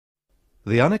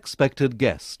The Unexpected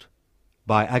Guest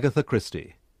by Agatha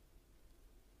Christie.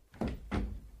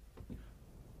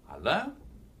 Hello?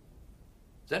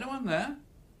 Is anyone there?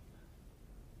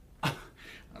 I'm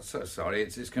so sorry,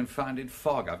 it's this confounded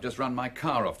fog. I've just run my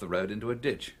car off the road into a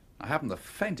ditch. I haven't the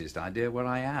faintest idea where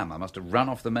I am. I must have run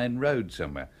off the main road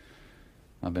somewhere.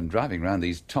 I've been driving round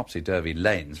these topsy-turvy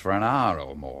lanes for an hour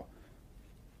or more.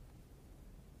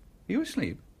 Are you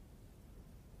asleep?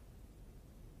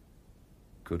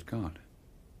 Good God.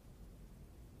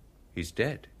 He's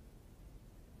dead.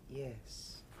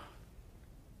 Yes.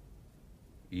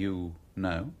 You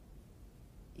know?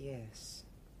 Yes.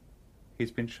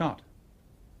 He's been shot.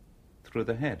 Through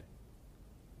the head.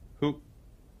 Who?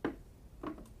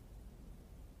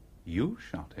 You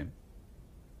shot him?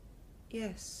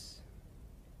 Yes.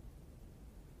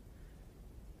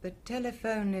 The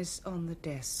telephone is on the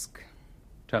desk.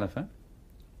 Telephone?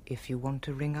 If you want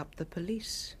to ring up the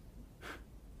police.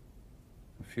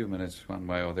 A few minutes one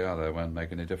way or the other won't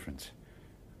make any difference.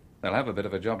 They'll have a bit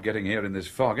of a job getting here in this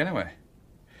fog anyway.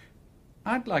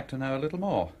 I'd like to know a little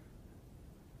more.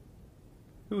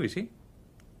 Who is he?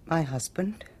 My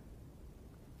husband.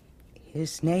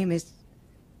 His name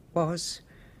was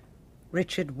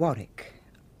Richard Warwick.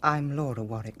 I'm Laura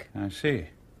Warwick. I see.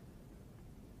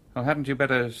 Well, hadn't you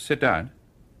better sit down?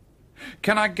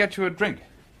 Can I get you a drink?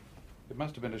 It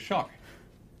must have been a shock.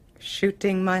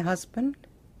 Shooting my husband?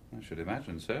 I should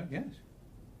imagine so, yes.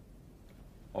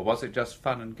 Or was it just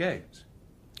fun and games?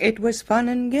 It was fun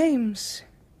and games.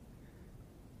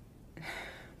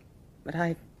 But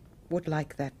I would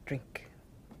like that drink.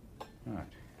 Right.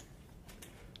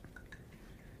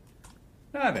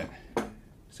 Now then,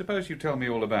 suppose you tell me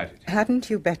all about it. Hadn't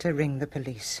you better ring the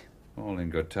police? All in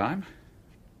good time.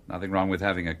 Nothing wrong with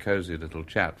having a cosy little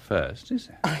chat first, is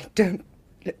there? I don't...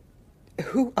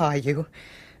 Who are you?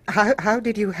 How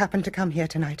did you happen to come here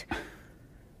tonight?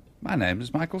 My name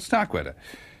is Michael Starkweather.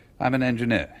 I'm an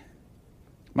engineer.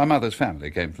 My mother's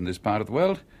family came from this part of the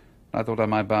world. I thought I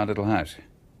might buy a little house.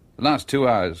 The last 2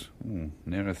 hours,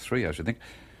 nearer 3, I should think,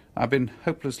 I've been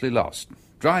hopelessly lost,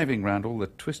 driving round all the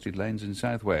twisted lanes in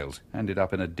South Wales, ended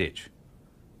up in a ditch.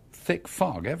 Thick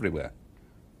fog everywhere.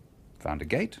 Found a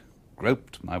gate,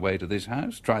 groped my way to this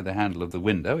house, tried the handle of the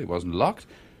window, it wasn't locked,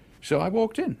 so I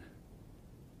walked in.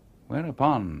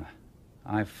 Whereupon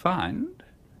I find...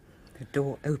 The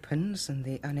door opens and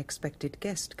the unexpected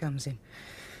guest comes in.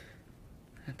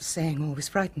 That saying always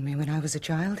frightened me when I was a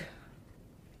child.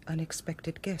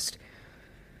 Unexpected guest.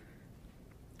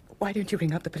 Why don't you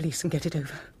ring up the police and get it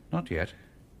over? Not yet.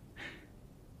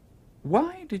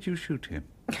 Why did you shoot him?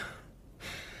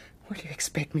 What do you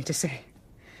expect me to say?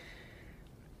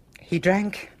 He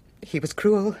drank. He was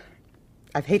cruel.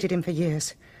 I've hated him for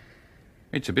years.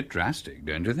 It's a bit drastic,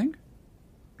 don't you think?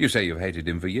 You say you've hated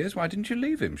him for years. Why didn't you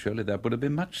leave him? Surely that would have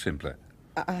been much simpler.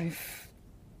 I've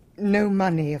no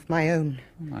money of my own.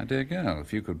 My dear girl,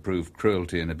 if you could prove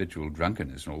cruelty and habitual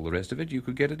drunkenness and all the rest of it, you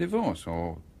could get a divorce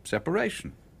or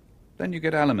separation. Then you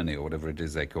get alimony or whatever it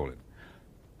is they call it.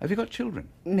 Have you got children?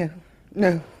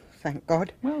 No, thank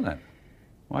God. Well then,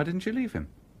 why didn't you leave him?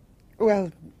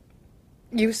 Well,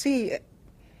 you see...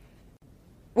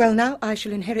 Well, now I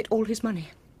shall inherit all his money.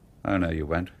 Oh, no, you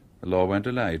won't. The law won't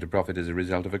allow you to profit as a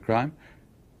result of a crime.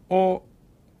 Or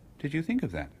did you think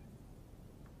of that?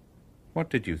 What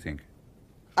did you think?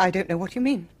 I don't know what you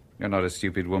mean. You're not a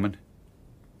stupid woman.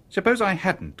 Suppose I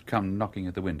hadn't come knocking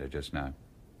at the window just now.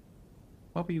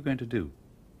 What were you going to do?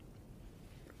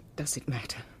 Does it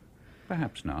matter?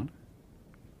 Perhaps not.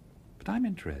 But I'm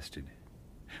interested.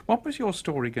 What was your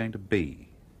story going to be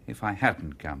if I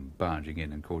hadn't come barging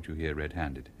in and caught you here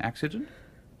red-handed? Accident?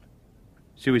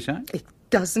 Suicide? It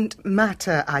doesn't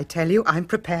matter, I tell you. I'm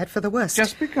prepared for the worst.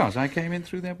 Just because I came in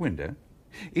through that window?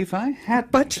 If I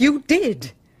had... But you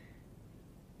did.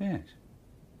 Yes,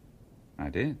 I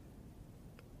did.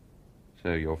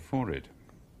 So you're for it.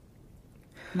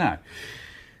 Now,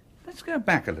 let's go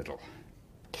back a little.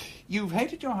 You've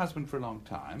hated your husband for a long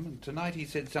time, and tonight he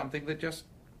said something that just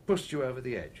pushed you over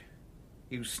the edge.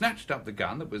 You snatched up the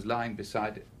gun that was lying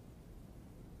beside it.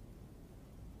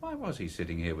 Why was he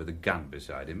sitting here with a gun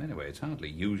beside him anyway? It's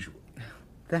hardly usual.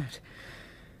 That.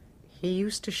 He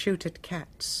used to shoot at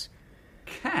cats.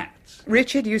 Cats?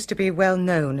 Richard used to be well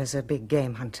known as a big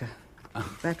game hunter.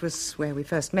 Oh. That was where we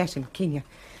first met in Kenya.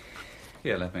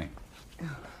 Here, let me.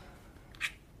 Oh.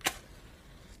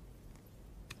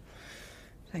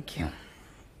 Thank you.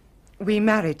 We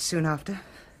married soon after.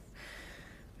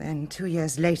 Then 2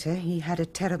 years later, he had a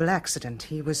terrible accident.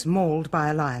 He was mauled by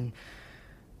a lion.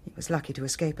 He was lucky to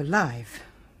escape alive,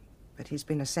 but he's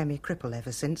been a semi-cripple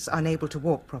ever since, unable to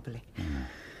walk properly.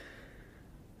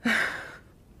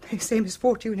 They say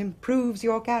misfortune improves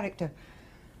your character.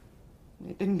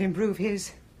 It didn't improve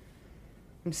his.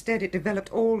 Instead, it developed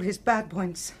all his bad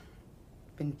points.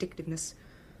 Vindictiveness,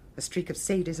 a streak of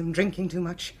sadism, drinking too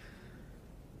much.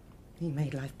 He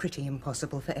made life pretty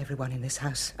impossible for everyone in this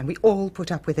house, and we all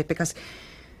put up with it because...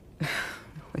 well,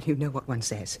 you know what one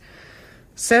says.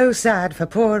 So sad for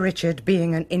poor Richard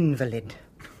being an invalid.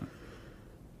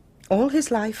 All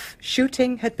his life,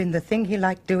 shooting had been the thing he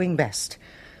liked doing best.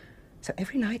 So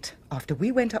every night, after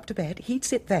we went up to bed, he'd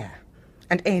sit there,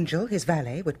 and Angel, his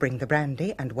valet, would bring the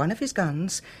brandy and one of his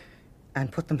guns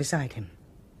and put them beside him.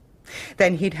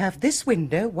 Then he'd have this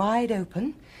window wide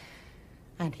open,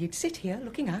 and he'd sit here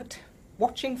looking out,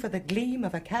 watching for the gleam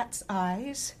of a cat's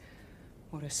eyes,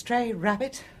 or a stray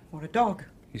rabbit, or a dog.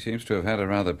 He seems to have had a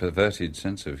rather perverted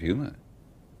sense of humour.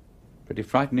 Pretty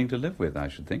frightening to live with, I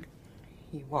should think.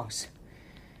 He was.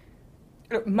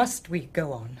 Look, must we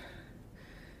go on?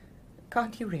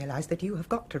 Can't you realise that you have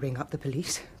got to ring up the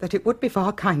police? That it would be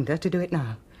far kinder to do it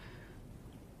now?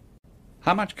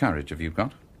 How much courage have you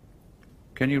got?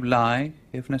 Can you lie,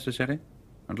 if necessary?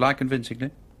 And lie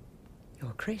convincingly?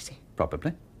 You're crazy.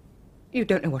 Probably. You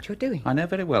don't know what you're doing. I know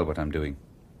very well what I'm doing.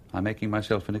 I'm making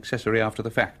myself an accessory after the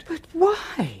fact. But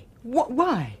why?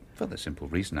 Why? For the simple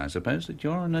reason, I suppose, that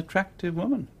you're an attractive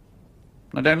woman.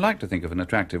 I don't like to think of an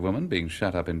attractive woman being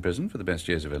shut up in prison for the best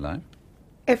years of her life.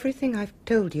 Everything I've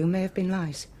told you may have been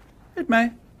lies. It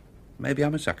may. Maybe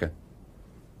I'm a sucker.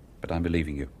 But I'm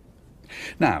believing you.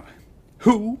 Now,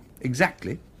 who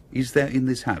exactly is there in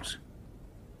this house?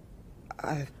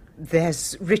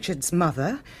 There's Richard's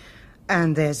mother,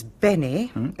 and there's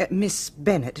Benny, Miss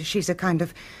Bennett. She's a kind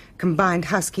of combined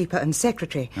housekeeper and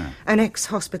secretary, an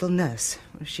ex-hospital nurse.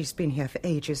 She's been here for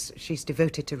ages. She's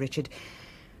devoted to Richard.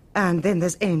 And then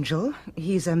there's Angel.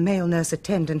 He's a male nurse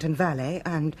attendant and valet,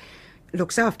 and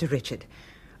looks after Richard.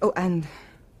 Oh, and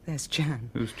there's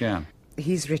Jan. Who's Jan?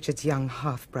 He's Richard's young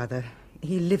half-brother.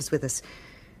 He lives with us.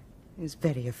 He's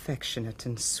very affectionate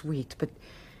and sweet, but...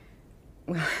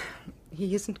 well,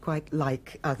 he isn't quite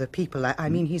like other people. I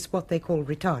mean, he's what they call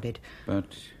retarded.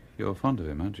 But you're fond of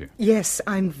him, aren't you? Yes,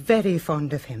 I'm very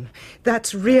fond of him.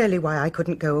 That's really why I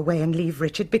couldn't go away and leave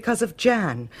Richard, because of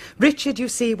Jan. Richard, you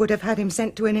see, would have had him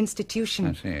sent to an institution.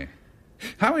 I see.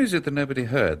 How is it that nobody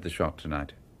heard the shot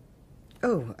tonight?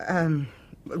 Oh,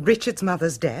 Richard's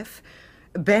mother's deaf.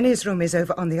 Benny's room is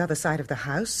over on the other side of the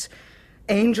house.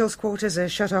 Angel's quarters are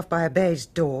shut off by a baize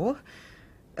door.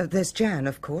 There's Jan,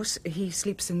 of course. He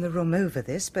sleeps in the room over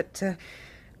this, but,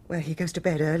 well, he goes to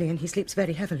bed early and he sleeps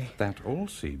very heavily. That all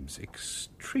seems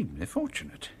extremely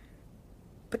fortunate.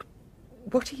 But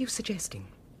what are you suggesting?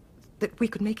 That we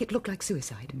could make it look like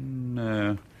suicide?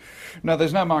 No. No,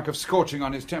 there's no mark of scorching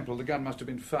on his temple. The gun must have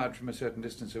been fired from a certain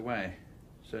distance away.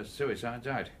 So suicide's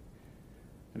out.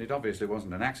 And it obviously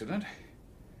wasn't an accident.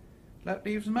 That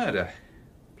leaves murder.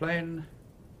 Plain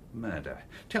murder.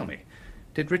 Tell me,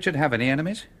 did Richard have any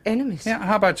enemies? Enemies? Yeah,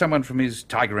 how about someone from his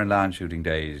tiger and lion shooting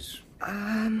days?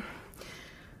 I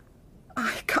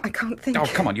can't think. Oh,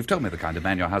 come on, you've told me the kind of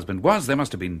man your husband was. There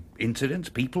must have been incidents,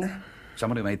 people,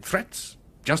 someone who made threats.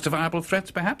 Justifiable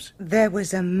threats, perhaps? There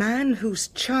was a man whose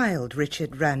child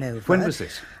Richard ran over. When was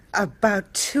this?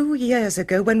 About 2 years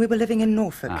ago, when we were living in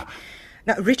Norfolk.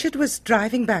 Now, Richard was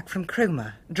driving back from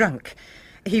Cromer, drunk.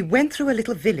 He went through a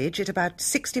little village at about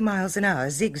 60 miles an hour,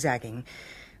 zigzagging.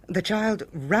 The child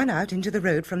ran out into the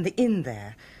road from the inn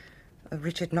there.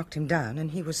 Richard knocked him down,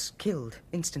 and he was killed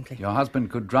instantly. Your husband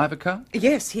could drive a car?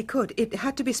 Yes, he could. It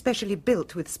had to be specially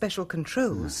built with special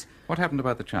controls. What happened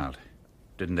about the child?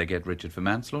 Didn't they get Richard for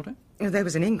manslaughter? There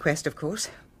was an inquest, of course.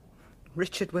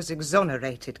 Richard was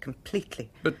exonerated completely.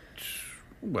 But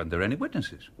weren't there any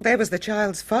witnesses? There was the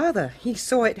child's father. He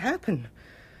saw it happen.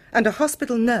 And a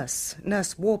hospital nurse,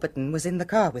 Nurse Warburton, was in the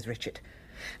car with Richard.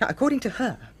 Now, according to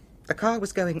her, the car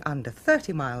was going under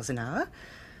 30 miles an hour,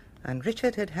 and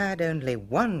Richard had had only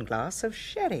 1 glass of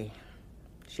sherry.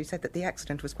 She said that the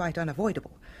accident was quite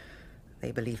unavoidable.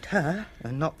 They believed her,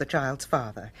 and not the child's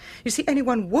father. You see,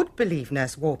 anyone would believe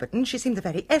Nurse Warburton. She seemed the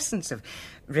very essence of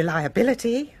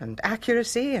reliability and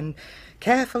accuracy and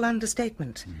careful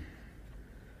understatement.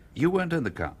 You weren't in the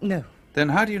car? No. Then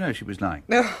how do you know she was lying?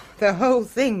 Oh, the whole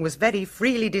thing was very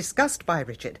freely discussed by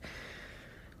Richard.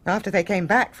 After they came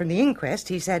back from the inquest,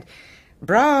 he said,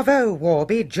 "Bravo,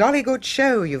 Warby, jolly good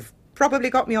show. You've probably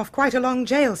got me off quite a long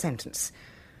jail sentence."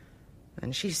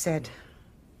 And she said,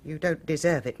 "You don't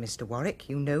deserve it, Mr. Warwick.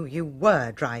 You know you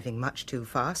were driving much too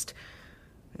fast.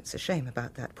 It's a shame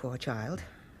about that poor child."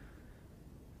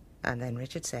 And then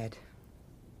Richard said,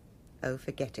 "Oh,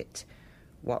 forget it.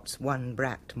 What's one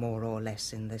brat more or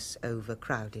less in this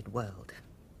overcrowded world?"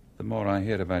 The more I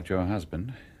hear about your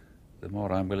husband, the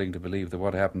more I'm willing to believe that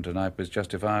what happened tonight was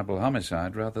justifiable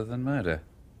homicide rather than murder.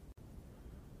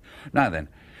 Now then,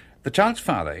 the child's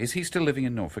father, is he still living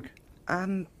in Norfolk?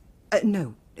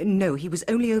 No, he was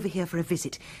only over here for a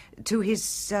visit. To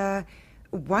his,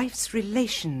 wife's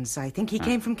relations, I think. He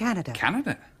came from Canada.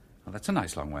 Canada? Well, that's a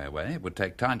nice long way away. It would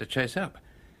take time to chase up.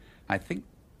 I think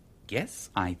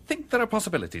there are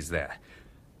possibilities there.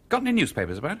 Got any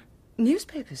newspapers about?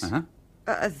 Newspapers? Uh-huh.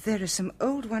 There are some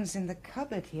old ones in the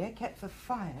cupboard here, kept for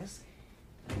fires.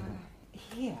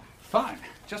 Here. Fine.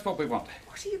 Just what we want.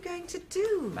 What are you going to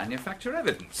do? Manufacture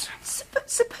evidence.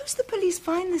 Suppose the police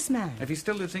find this man. If he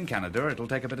still lives in Canada, it'll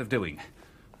take a bit of doing.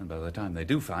 And by the time they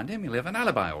do find him, he'll have an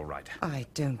alibi all right. I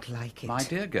don't like it. My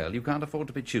dear girl, you can't afford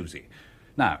to be choosy.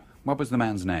 Now, what was the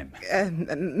man's name?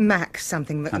 Mac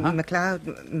something. MacLeod,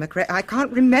 McRae. I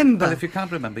can't remember. Well, if you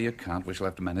can't remember, you can't. We shall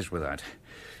have to manage without.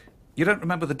 You don't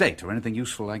remember the date or anything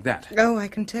useful like that? Oh, I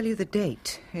can tell you the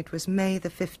date. It was May the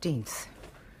 15th.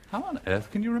 How on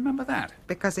earth can you remember that?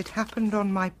 Because it happened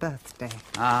on my birthday.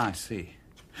 Ah, I see.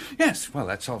 Yes, well,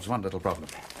 that solves one little problem.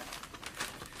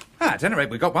 At any rate,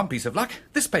 we got one piece of luck.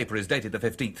 This paper is dated the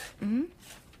 15th. Mm-hmm.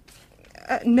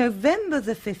 November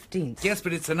the 15th. Yes,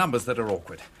 but it's the numbers that are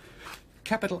awkward.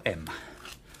 Capital M.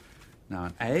 Now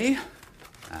an A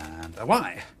and a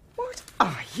Y. What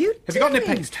are you doing? Have you got any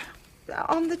paste?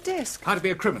 On the desk. How to be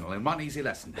a criminal in one easy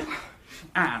lesson.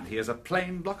 And here's a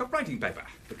plain block of writing paper,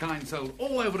 the kind sold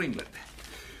all over England.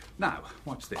 Now,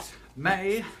 watch this.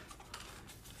 May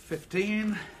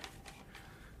 15,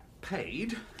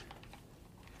 paid,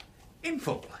 in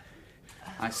full.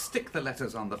 I stick the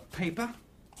letters on the paper.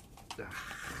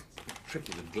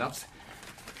 Tricky with gloves.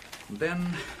 And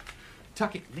then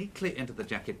tuck it neatly into the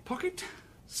jacket pocket.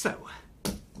 So.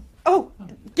 Oh,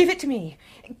 give it to me.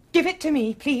 Give it to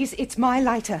me, please. It's my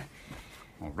lighter.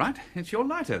 All right, it's your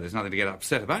lighter. There's nothing to get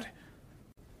upset about.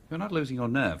 You're not losing your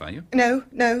nerve, are you? No.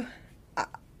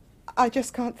 I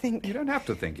just can't think. You don't have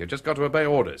to think. You've just got to obey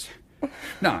orders.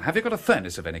 Now, have you got a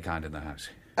furnace of any kind in the house?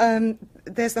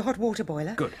 There's the hot water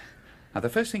boiler. Good. Now, the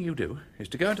first thing you do is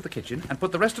to go into the kitchen and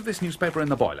put the rest of this newspaper in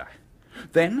the boiler.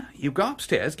 Then you go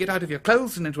upstairs, get out of your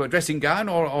clothes and into a dressing gown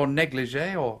or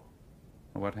negligee or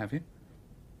what have you.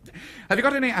 Have you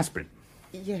got any aspirin?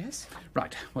 Yes.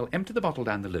 Right. Well, empty the bottle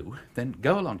down the loo, then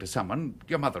go along to someone,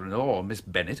 your mother-in-law or Miss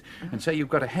Bennett, and say you've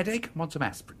got a headache and want some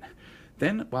aspirin.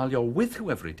 Then, while you're with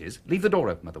whoever it is, leave the door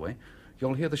open, by the way.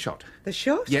 You'll hear the shot. The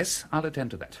shot? Yes, I'll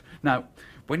attend to that. Now,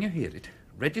 when you hear it,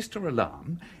 register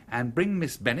alarm and bring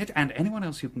Miss Bennett and anyone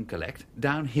else you can collect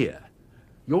down here.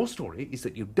 Your story is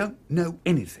that you don't know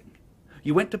anything.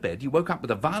 You went to bed, you woke up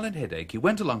with a violent headache, you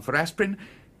went along for aspirin,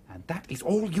 and that is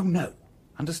all you know.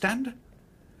 Understand?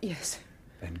 Yes.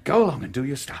 Then go along and do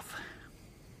your stuff.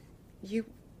 You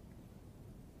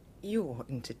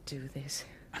oughtn't to do this.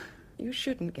 You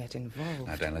shouldn't get involved.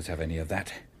 Now, don't let's have any of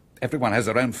that. Everyone has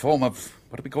their own form of,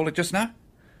 what do we call it just now?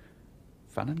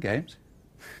 Fun and games.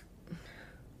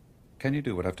 Can you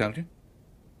do what I've told you?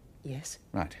 Yes.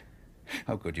 Right.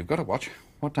 Oh, good. You've got a watch.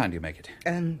 What time do you make it?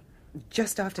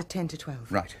 Just after 10 to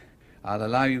 12. Right. I'll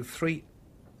allow you 4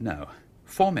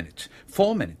 minutes.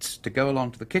 4 minutes to go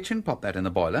along to the kitchen, pop that in the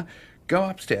boiler, go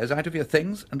upstairs, out of your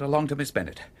things, and along to Miss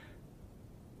Bennett.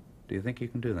 Do you think you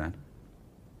can do that?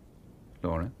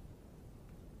 Laura?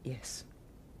 Yes.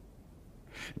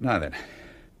 Now then,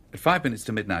 at 5 minutes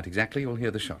to midnight exactly, you'll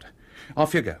hear the shot.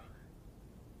 Off you go.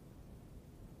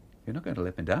 You're not going to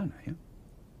let me down, are you?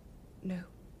 No.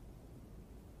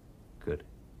 Good.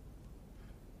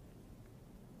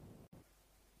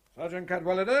 Sergeant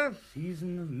Cadwallader,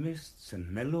 season of mists and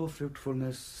mellow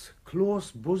fruitfulness, close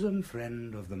bosom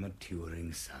friend of the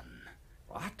maturing sun.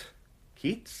 What?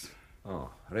 Keats?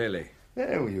 Oh, really?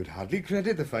 Oh, you'd hardly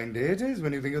credit the fine day it is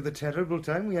when you think of the terrible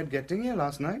time we had getting here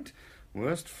last night.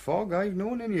 Worst fog I've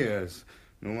known in years.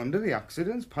 No wonder the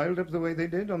accidents piled up the way they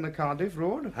did on the Cardiff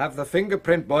road. Have the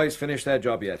fingerprint boys finished their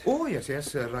job yet? Oh, yes,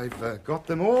 sir. I've got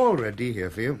them all ready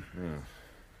here for you.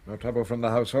 No trouble from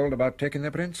the household about taking their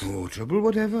prints? No trouble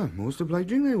whatever. Most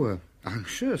obliging they were.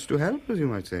 Anxious to help, as you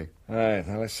might say. Right,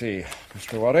 now let's see.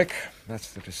 Mr. Warwick,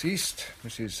 that's the deceased.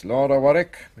 Mrs. Laura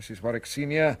Warwick, Mrs. Warwick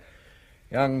Sr.,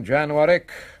 young Jan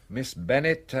Warwick, Miss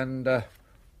Bennett, and,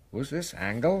 who's this,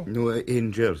 Angle? No,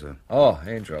 Angel, sir. Oh,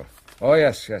 Angel. Oh,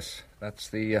 yes. That's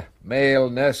the male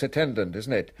nurse attendant,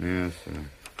 isn't it? Yes, sir.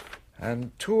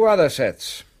 And 2 other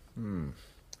sets.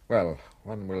 Well,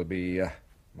 one will be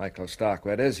Michael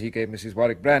Starkweather's. He gave Mrs.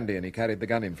 Warwick brandy and he carried the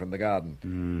gun in from the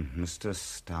garden. Mr.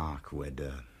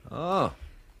 Starkweather. Oh,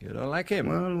 You don't like him?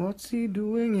 Well, what's he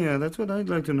doing here? That's what I'd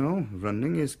like to know.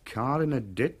 Running his car in a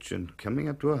ditch and coming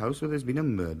up to a house where there's been a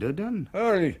murder done.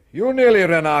 Oh, you nearly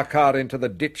ran our car into the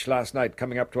ditch last night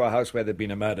coming up to a house where there'd been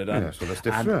a murder done. Yes, well, that's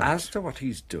different. And as to what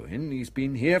he's doing, he's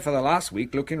been here for the last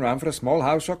week looking round for a small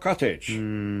house or cottage.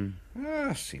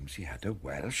 Seems he had a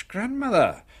Welsh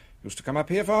grandmother. Used to come up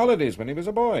here for holidays when he was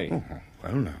a boy. Oh,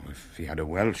 well, now, if he had a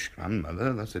Welsh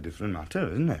grandmother, that's a different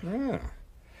matter, isn't it? Ah.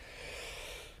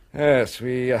 Yes,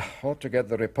 we ought to get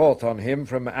the report on him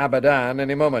from Abadan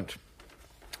any moment.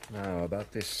 Now,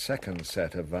 about this second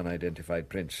set of unidentified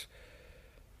prints.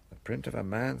 The print of a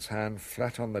man's hand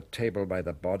flat on the table by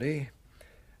the body,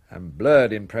 and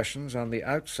blurred impressions on the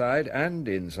outside and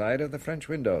inside of the French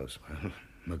windows. Well,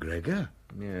 McGregor?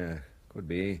 Yeah, could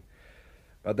be.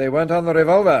 But they weren't on the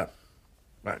revolver.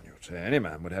 Well, you'd say any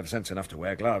man would have sense enough to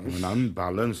wear gloves. An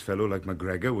unbalanced fellow like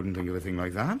McGregor wouldn't think of a thing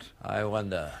like that. I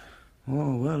wonder.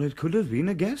 Oh, well, it could have been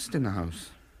a guest in the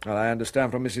house. Well, I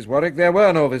understand from Mrs. Warwick there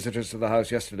were no visitors to the house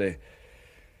yesterday.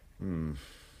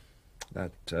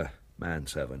 That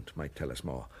manservant might tell us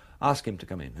more. Ask him to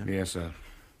come in. Huh? Yes, sir.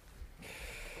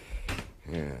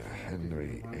 Yeah,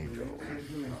 Henry Angel.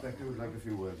 The inspector would like a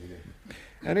few words here.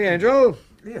 Henry Angel,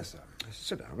 Yes, sir.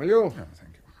 sit down, will you? Oh,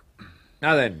 thank you.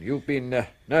 Now then, you've been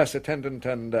nurse attendant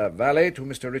and valet to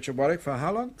Mr. Richard Warwick for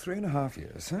how long? 3.5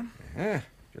 years, sir. Yeah.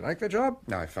 Do you like the job?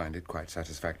 I find it quite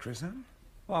satisfactory, sir.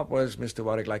 What was Mr.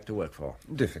 Warwick like to work for?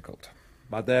 Difficult.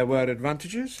 But there were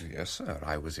advantages? Yes, sir.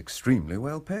 I was extremely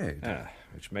well paid.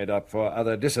 Which made up for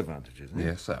other disadvantages. Eh?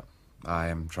 Yes, sir. I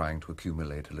am trying to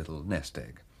accumulate a little nest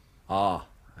egg. Ah,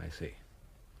 I see.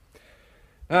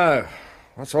 Now,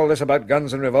 what's all this about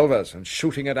guns and revolvers and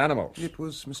shooting at animals? It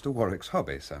was Mr. Warwick's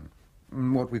hobby, sir.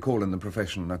 What we call in the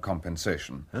profession a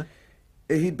compensation. Huh?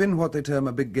 He'd been what they term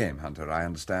a big game hunter, I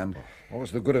understand. What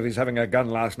was the good of his having a gun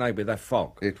last night with that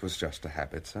fog? It was just a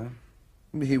habit, sir.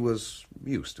 He was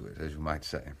used to it, as you might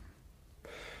say.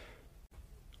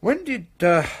 When did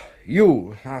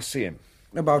you last see him?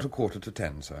 About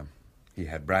 9:45, sir. He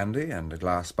had brandy and a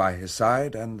glass by his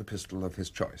side and the pistol of his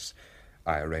choice.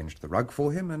 I arranged the rug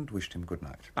for him and wished him good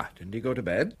night. Didn't he go to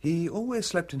bed? He always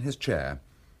slept in his chair.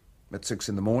 At 6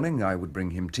 a.m, I would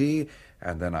bring him tea,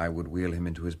 and then I would wheel him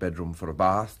into his bedroom for a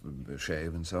bath, a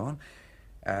shave, and so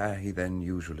on. He then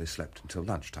usually slept until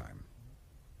lunchtime.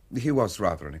 He was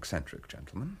rather an eccentric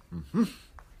gentleman. Mm-hmm.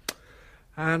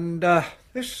 And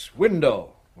this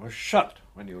window was shut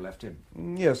when you left him?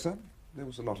 Yes, sir. There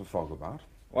was a lot of fog about.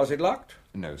 Was it locked?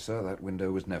 No, sir. That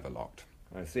window was never locked.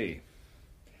 I see.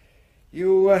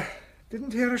 You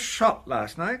didn't hear a shot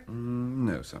last night?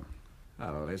 No, sir.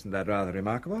 Oh, well, isn't that rather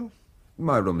remarkable?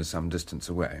 My room is some distance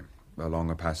away, along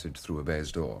a passage through a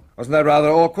baize door. Wasn't that rather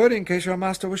awkward in case your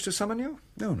master wished to summon you?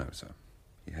 No, sir.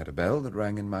 He had a bell that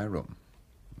rang in my room.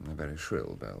 A very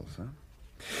shrill bell, sir.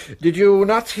 Did you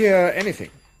not hear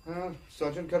anything?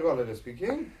 Sergeant Cadwallader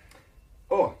speaking.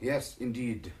 Oh, yes,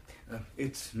 indeed.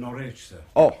 It's Norwich, sir.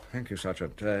 Oh, thank you,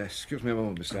 Sergeant. Excuse me a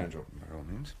moment, Mr. Angel. By all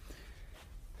means.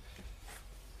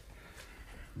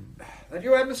 That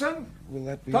you, Edmondson? Will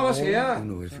that be Thomas all? here. Oh,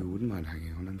 no, if you wouldn't mind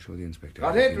hanging on, I'm sure the inspector...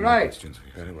 Got has it, any right. questions for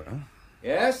you. Very well.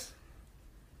 Yes?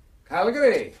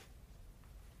 Calgary?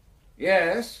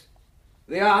 Yes?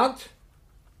 The aunt?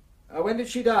 When did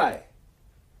she die?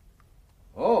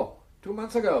 Oh, 2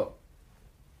 months ago.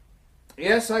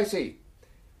 Yes, I see.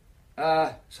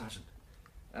 Sergeant.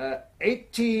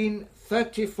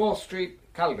 1834th Street,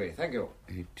 Calgary. Thank you.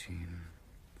 18...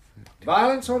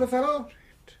 Violent sort of fellow?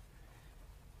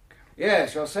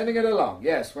 Yes, you're sending it along.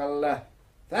 Yes, well,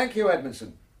 thank you,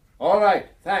 Edmondson. All right,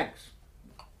 thanks.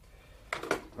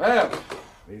 Well,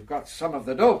 we've got some of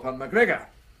the dope on McGregor.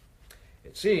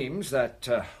 It seems that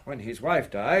when his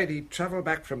wife died, he travelled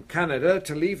back from Canada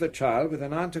to leave the child with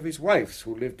an aunt of his wife's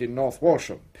who lived in North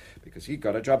Walsham, because he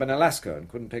got a job in Alaska and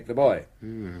couldn't take the boy.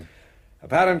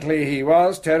 Apparently he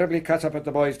was terribly cut up at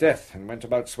the boy's death and went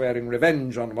about swearing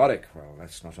revenge on Warwick. Well,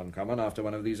 that's not uncommon after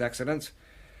one of these accidents.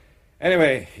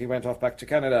 Anyway, he went off back to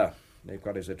Canada. They've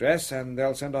got his address, and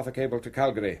they'll send off a cable to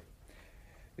Calgary.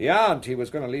 The aunt he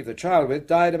was going to leave the child with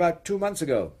died about 2 months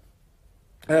ago.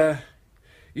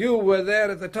 You were there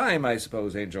at the time, I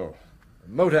suppose, Angel. A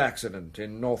motor accident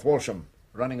in North Walsham,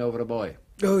 running over a boy.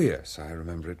 Oh, yes, I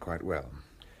remember it quite well.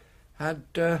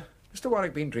 Had Mr.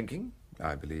 Warwick been drinking?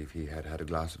 I believe he had had a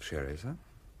glass of sherry, sir.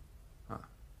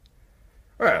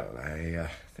 Well, I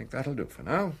think that'll do for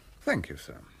now. Thank you,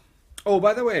 sir. Oh,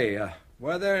 by the way,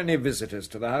 were there any visitors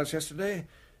to the house yesterday?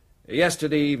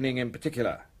 Yesterday evening in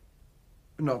particular?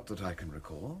 Not that I can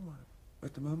recall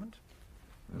at the moment.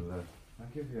 Well,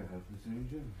 thank you for your help, Mr.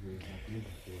 Angel.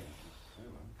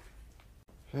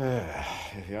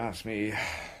 If you ask me,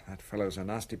 that fellow's a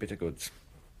nasty bit of goods.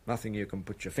 Nothing you can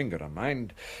put your finger on,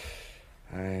 mind.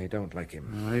 I don't like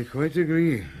him. I quite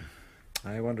agree.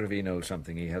 I wonder if he knows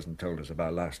something he hasn't told us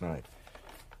about last night.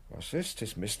 Was this?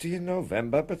 'Tis misty in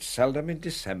November, but seldom in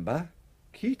December.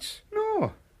 Keats?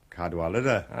 No.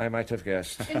 Cadwallader. I might have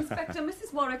guessed. Inspector,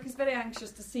 Mrs. Warwick is very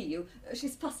anxious to see you.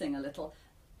 She's fussing a little.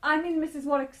 I mean Mrs.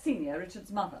 Warwick Senior,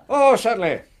 Richard's mother. Oh,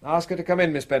 certainly. Ask her to come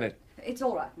in, Miss Bennet. It's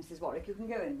all right, Mrs. Warwick. You can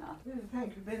go in now.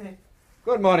 Thank you, Benny.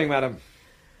 Good morning, madam.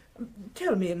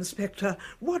 Tell me, Inspector,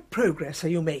 what progress are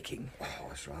you making? Oh,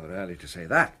 it's rather early to say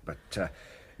that, but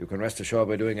you can rest assured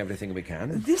we're doing everything we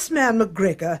can. This man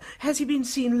McGregor, has he been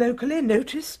seen locally,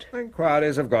 noticed?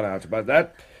 Inquiries have gone out about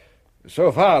that.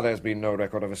 So far, there's been no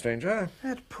record of a stranger.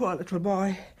 That poor little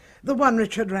boy. The one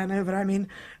Richard ran over, I mean.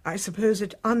 I suppose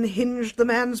it unhinged the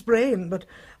man's brain, but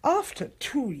after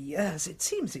 2 years, it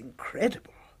seems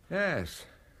incredible. Yes,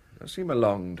 it does seem a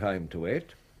long time to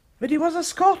wait. But he was a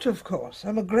Scot, of course, a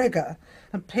McGregor,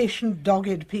 a patient,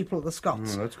 dogged people, the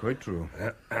Scots. That's quite true.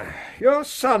 Your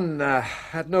son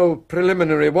had no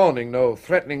preliminary warning, no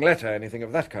threatening letter, anything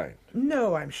of that kind?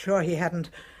 No, I'm sure he hadn't.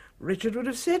 Richard would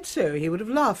have said so. He would have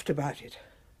laughed about it.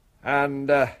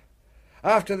 And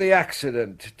after the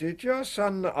accident, did your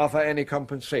son offer any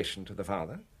compensation to the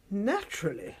father?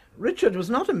 Naturally. Richard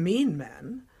was not a mean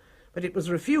man, but it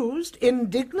was refused,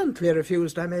 indignantly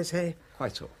refused, I may say.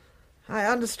 Quite so. I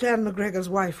understand McGregor's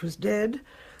wife was dead.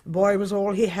 The boy was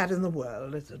all he had in the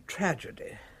world. It's a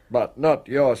tragedy. But not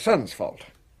your son's fault.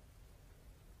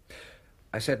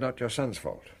 I said not your son's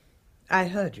fault. I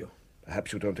heard you.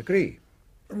 Perhaps you don't agree.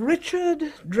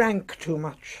 Richard drank too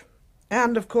much.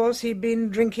 And, of course, he'd been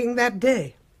drinking that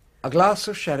day. A glass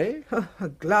of sherry? A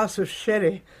glass of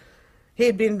sherry.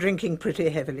 He'd been drinking pretty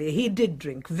heavily. He did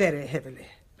drink very heavily.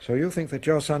 So you think that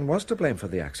your son was to blame for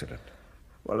the accident?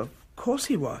 Well, of course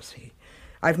he was.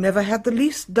 I've never had the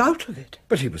least doubt of it.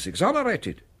 But he was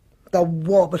exonerated. The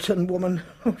Warburton woman.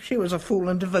 Oh, she was a fool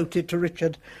and devoted to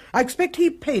Richard. I expect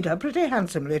he paid her pretty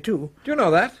handsomely, too. Do you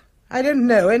know that? I don't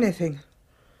know anything.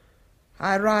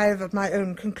 I arrive at my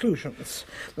own conclusions.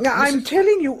 Now, I'm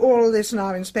telling you all this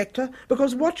now, Inspector,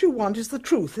 because what you want is the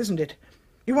truth, isn't it?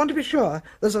 You want to be sure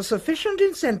there's a sufficient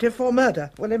incentive for murder.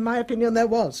 Well, in my opinion, there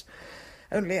was.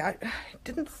 Only I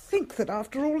didn't think that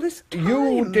after all this time...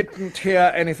 You didn't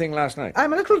hear anything last night?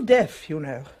 I'm a little deaf, you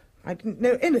know. I didn't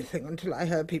know anything until I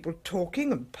heard people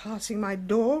talking and passing my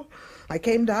door. I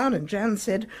came down and Jan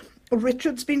said,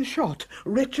 "Richard's been shot.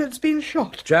 Richard's been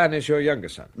shot." Jan is your younger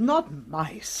son? Not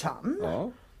my son.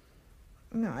 Oh?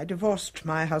 No, I divorced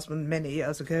my husband many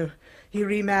years ago. He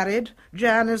remarried.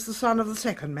 Jan is the son of the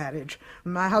second marriage.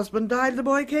 When my husband died, the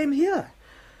boy came here.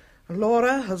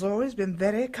 Laura has always been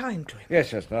very kind to him.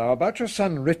 Yes. Now, about your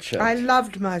son, Richard... I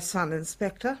loved my son,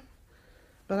 Inspector,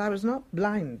 but I was not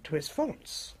blind to his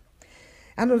faults,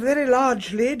 and was very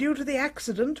largely due to the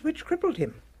accident which crippled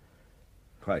him.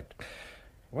 Quite.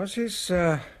 Was his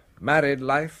married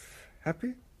life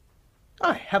happy?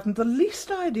 I haven't the least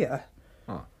idea.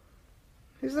 Oh.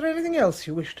 Is there anything else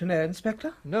you wish to know,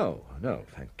 Inspector? No,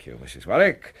 thank you, Mrs.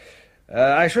 Warwick.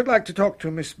 I should like to talk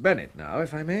to Miss Bennet now,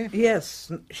 if I may.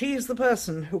 Yes, she's the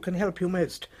person who can help you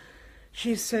most.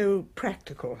 She's so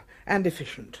practical and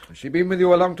efficient. Has she been with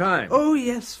you a long time? Oh,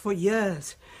 yes, for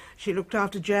years. She looked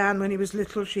after Jan when he was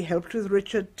little. She helped with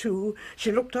Richard, too.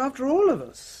 She looked after all of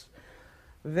us.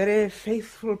 A very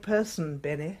faithful person,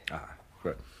 Benny. Ah,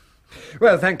 good.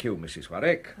 Well, thank you, Mrs.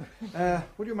 Warwick.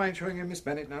 Would you mind showing in Miss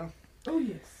Bennet now? Oh,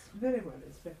 yes, very well,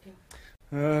 Inspector.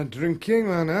 Drinking,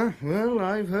 man, huh? Well,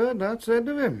 I've heard that said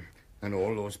of him. And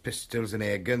all those pistols and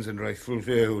air guns and rifles,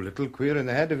 a little queer in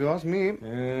the head, if you ask me.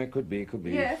 Could be.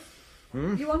 Yes?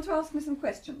 You want to ask me some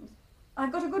questions?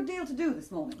 I've got a good deal to do this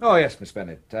morning. Oh, yes, Miss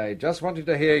Bennet. I just wanted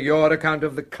to hear your account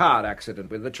of the car accident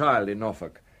with the child in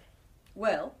Norfolk.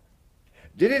 Well?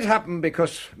 Did it happen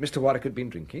because Mr. Warwick had been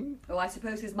drinking? Oh, I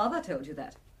suppose his mother told you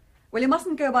that. Well, you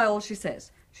mustn't go by all she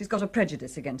says. She's got a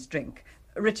prejudice against drink.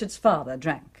 Richard's father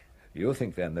drank. You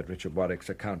think, then, that Richard Warwick's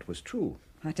account was true?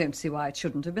 I don't see why it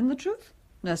shouldn't have been the truth.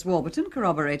 Nurse Warburton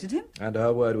corroborated him. And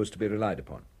her word was to be relied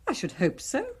upon? I should hope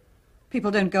so.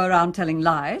 People don't go around telling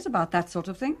lies about that sort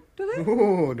of thing, do they?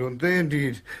 Oh, don't they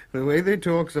indeed? The way they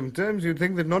talk, sometimes you'd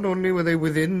think that not only were they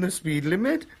within the speed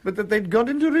limit, but that they'd got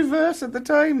into reverse at the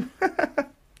time.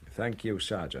 Thank you,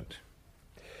 Sergeant.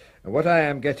 What I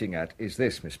am getting at is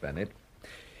this, Miss Bennet.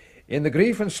 In the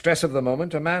grief and stress of the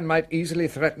moment, a man might easily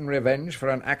threaten revenge for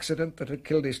an accident that had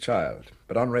killed his child.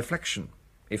 But on reflection,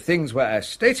 if things were as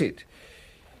stated,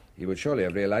 he would surely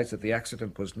have realized that the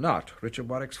accident was not Richard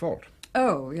Warwick's fault.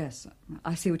 Oh, yes,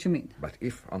 I see what you mean. But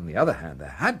if, on the other hand, there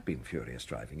had been furious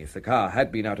driving, if the car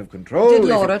had been out of control... Did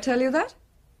Laura tell you that?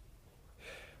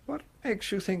 What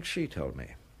makes you think she told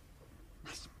me?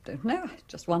 I don't know, I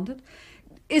just wondered.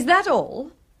 Is that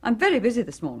all? I'm very busy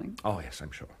this morning. Oh, yes,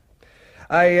 I'm sure.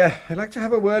 I'd like to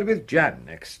have a word with Jan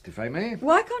next, if I may.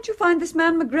 Why can't you find this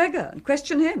man McGregor and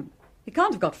question him? He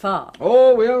can't have got far.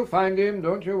 Oh, we'll find him,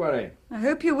 don't you worry. I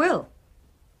hope you will.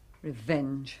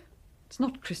 Revenge. It's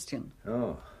not Christian.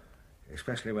 Oh,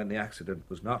 especially when the accident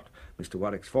was not Mr.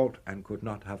 Warwick's fault and could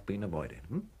not have been avoided.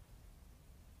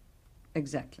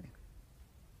 Exactly.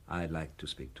 I'd like to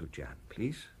speak to Jan,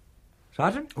 please.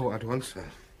 Sergeant? Oh, at once, sir.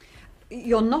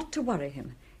 You're not to worry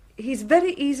him. He's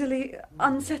very easily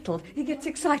unsettled. He gets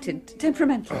excited,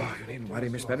 temperamental. Oh, you needn't worry,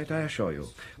 Miss Bennet, I assure you.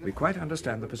 We quite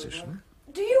understand the position.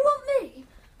 Do you want me?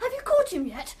 Have you caught him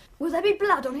yet? Will there be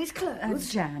blood on his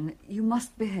clothes? Jan, you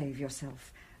must behave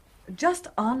yourself. Just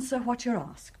answer what you're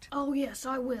asked. Oh, yes,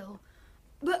 I will.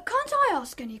 But can't I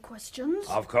ask any questions?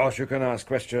 Of course you can ask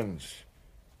questions.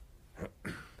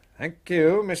 Thank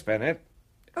you, Miss Bennet.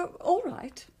 Oh, all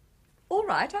right. All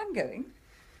right, I'm going.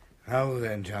 How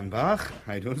then, Jan Bach?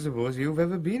 I don't suppose you've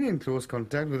ever been in close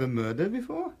contact with a murder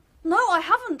before? No, I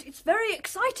haven't. It's very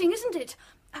exciting, isn't it?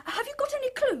 Have you got any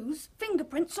clues?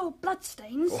 Fingerprints or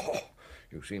bloodstains? Oh,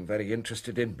 you seem very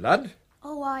interested in blood.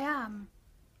 Oh, I am.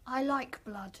 I like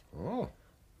blood. Oh.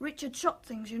 Richard shot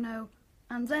things, you know,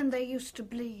 and then they used to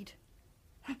bleed.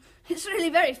 It's really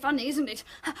very funny, isn't it?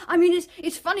 I mean,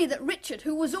 it's funny that Richard,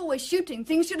 who was always shooting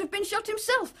things, should have been shot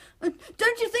himself.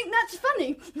 Don't you think that's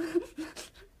funny?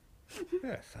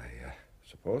 Yes, I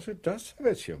suppose it does have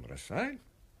its humorous side.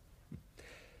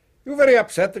 You're very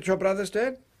upset that your brother's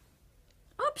dead?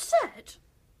 Upset?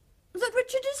 That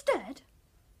Richard is dead?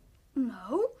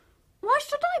 No. Why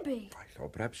should I be? I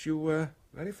thought perhaps you were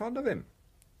very fond of him.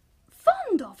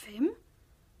 Fond of him?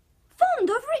 Fond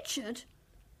of Richard?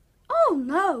 Oh,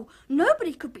 no.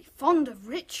 Nobody could be fond of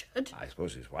Richard. I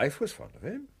suppose his wife was fond of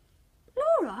him.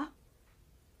 Laura?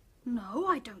 No,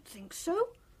 I don't think so.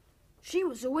 She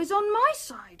was always on my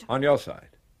side. On your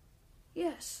side?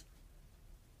 Yes.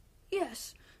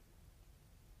 Yes.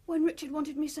 When Richard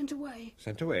wanted me sent away.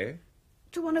 Sent away?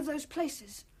 To one of those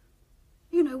places.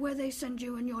 You know, where they send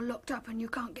you and you're locked up and you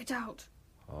can't get out.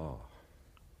 Oh.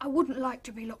 I wouldn't like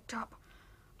to be locked up.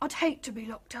 I'd hate to be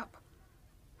locked up.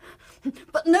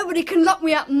 But nobody can lock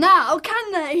me up now,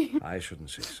 can they? I shouldn't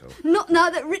say so. Not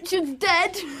now that Richard's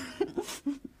dead.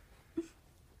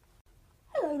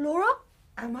 Hello, Laura.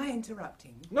 Am I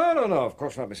interrupting? No, of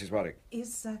course not, Mrs. Warwick.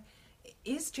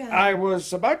 Is Jan... I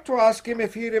was about to ask him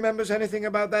if he remembers anything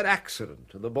about that accident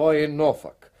to the boy in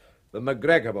Norfolk, the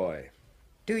McGregor boy.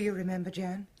 Do you remember,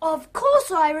 Jan? Of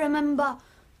course I remember.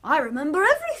 I remember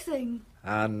everything.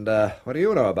 And what do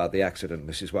you know about the accident,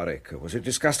 Mrs. Warwick? Was it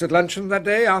discussed at luncheon that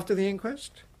day after the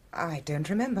inquest? I don't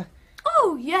remember.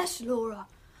 Oh, yes, Laura.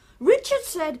 Richard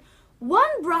said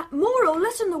one brat more or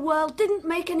less in the world didn't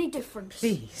make any difference.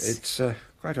 Please. It's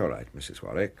quite all right, Mrs.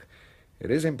 Warwick. It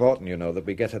is important, you know, that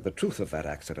we get at the truth of that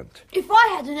accident. If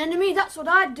I had an enemy, that's what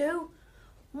I'd do.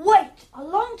 Wait a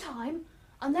long time,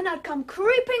 and then I'd come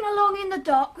creeping along in the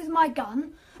dark with my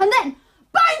gun, and then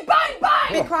bang, bang,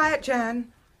 bang! Be quiet,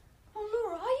 Jan. Oh,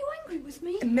 Laura, are you angry with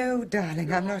me? No,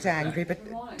 darling, I'm not angry, but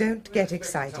don't get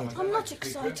excited. I'm not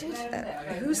excited.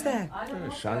 Who's there?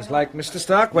 Sounds like Mr.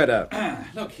 Starkweather.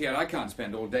 Look here, I can't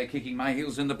spend all day kicking my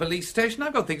heels in the police station.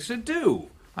 I've got things to do.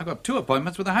 I've got 2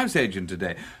 appointments with a house agent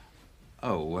today.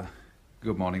 Oh,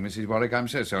 good morning, Mrs. Warwick. I'm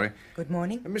so sorry. Good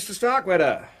morning. Mr.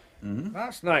 Starkweather,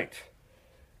 last night,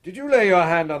 did you lay your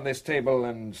hand on this table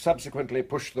and subsequently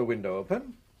push the window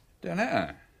open? Don't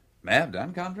know. May have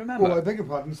done, can't remember. Oh, I beg your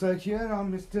pardon, sir. Here are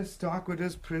Mr.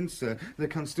 Starkweather's prints, sir. The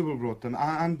constable brought them,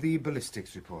 and the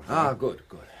ballistics report. Ah, good.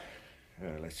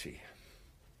 Let's see.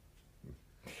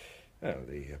 Well,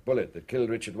 the bullet that killed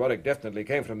Richard Warwick definitely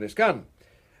came from this gun.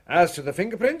 As to the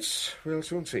fingerprints, we'll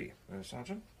soon see.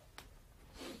 Sergeant?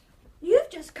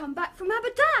 You've just come back from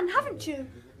Aberdan, haven't you?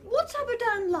 What's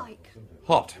Aberdan like?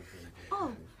 Hot.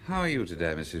 Oh. How are you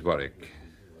today, Mrs. Warwick?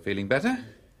 Feeling better?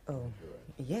 Oh,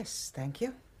 yes, thank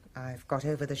you. I've got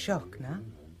over the shock now.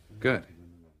 Good.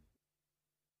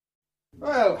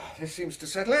 Well, this seems to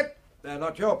settle it. They're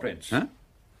not your prints. Huh?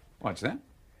 What's that?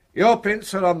 Your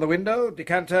prints are on the window,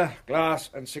 decanter,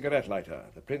 glass, and cigarette lighter.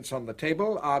 The prints on the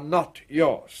table are not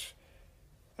yours.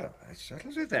 Well, that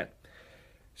settles it then.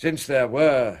 Since there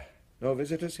were no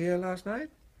visitors here last night,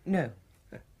 No.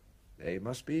 they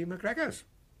must be McGregor's.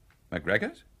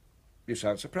 McGregor's? You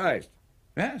sound surprised.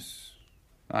 Yes,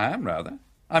 I am rather.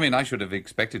 I mean, I should have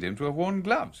expected him to have worn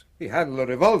gloves. He handled a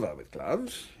revolver with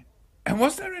gloves. And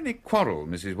was there any quarrel,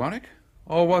 Mrs. Warwick?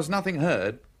 Or was nothing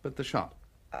heard but the shot?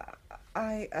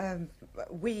 Benny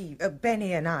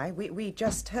and I, we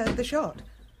just heard the shot.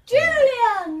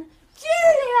 Julian!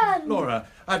 Julian! Laura,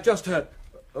 I've just heard...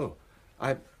 Oh,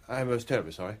 I'm most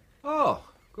terribly sorry. Oh,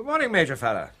 good morning, Major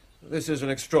Farrer. This is an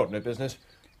extraordinary business.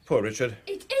 Poor Richard.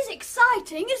 It is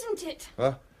exciting, isn't it?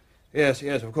 Huh? Yes,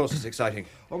 of course it's exciting.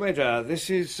 Oh, Major, this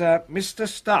is Mr.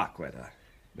 Starkweather.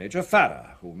 Major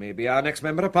Farrer, who may be our next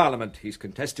Member of Parliament. He's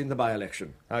contesting the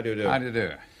by-election. How do you do? How do you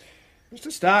do? Mr.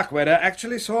 Starkweather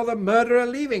actually saw the murderer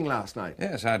leaving last night.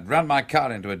 Yes, I'd run my car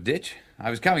into a ditch. I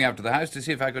was coming up to the house to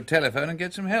see if I could telephone and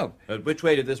get some help. Which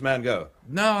way did this man go?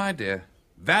 No idea.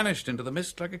 Vanished into the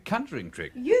mist like a conjuring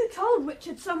trick. You told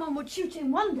Richard someone would shoot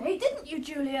him one day, didn't you,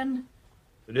 Julian?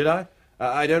 Did I?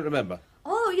 I don't remember.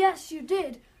 Oh, yes, you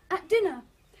did. At dinner.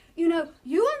 You know,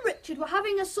 you and Richard were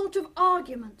having a sort of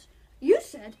argument. You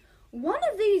said, "One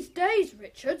of these days,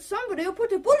 Richard, somebody will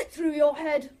put a bullet through your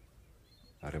head."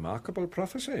 A remarkable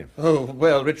prophecy. Oh,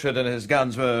 well, Richard and his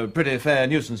guns were pretty fair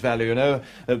nuisance value, you know.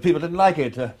 People didn't like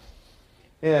it.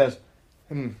 Yes.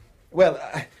 Well,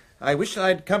 I wish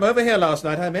I'd come over here last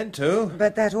night. I meant to.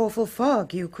 But that awful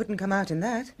fog, you couldn't come out in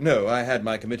that. No, I had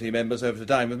my committee members over to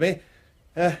dine with me.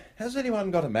 Has anyone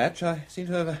got a match? I seem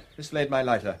to have mislaid my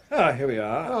lighter. Ah, here we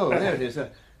are. Oh, there it is.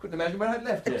 Couldn't imagine where I'd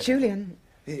left it. Julian.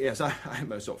 Yes, I'm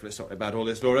most awfully sorry about all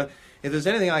this, Laura. If there's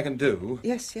anything I can do...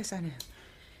 Yes, I know.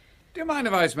 Do you mind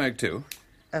if I smoke too?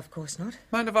 Of course not.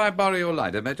 Mind if I borrow your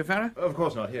lighter, Major Farrer? Of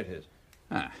course not. Here it is.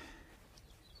 Ah.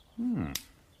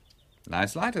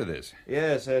 Nice lighter, this.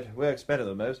 Yes, it works better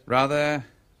than most. Rather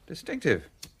distinctive.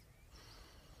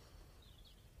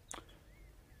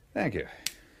 Thank you.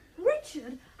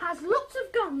 Richard has lots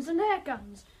of guns and air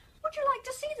guns. Would you like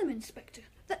to see them, Inspector?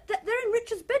 They're in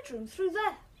Richard's bedroom through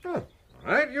there. Oh,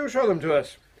 all right, you show them to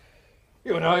us.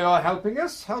 You know you're helping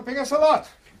us a lot.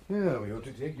 Yeah, we ought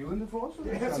to take you in the force.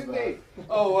 Yes, indeed.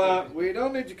 Oh, we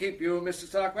don't need to keep you, Mr.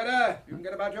 Starkweather. You can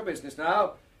get about your business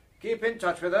now. Keep in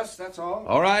touch with us, that's all.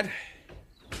 All right.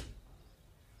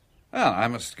 Well, I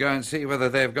must go and see whether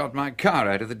they've got my car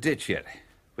out of the ditch yet.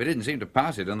 We didn't seem to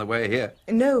pass it on the way here.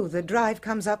 No, the drive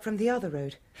comes up from the other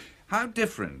road. How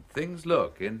different things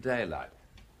look in daylight.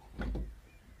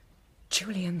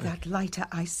 Julian, that lighter,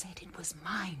 I said it was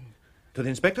mine. To the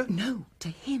inspector? No, to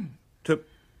him. To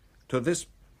this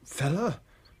fella?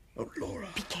 Oh, Laura.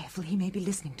 Be careful, he may be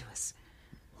listening to us.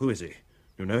 Who is he?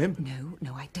 You know him?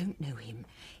 No, I don't know him.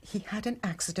 He had an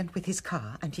accident with his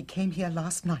car and he came here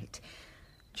last night.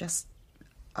 Just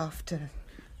after...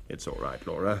 It's all right,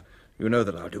 Laura. You know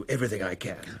that I'll do everything I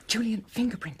can. Julian,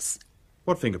 fingerprints.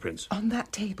 What fingerprints? On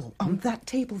that table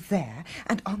there,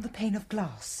 and on the pane of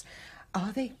glass.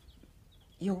 Are they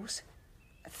yours?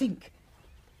 Think.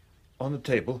 On the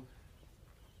table?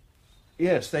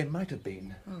 Yes, they might have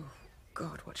been. Oh,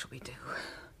 God, what shall we do?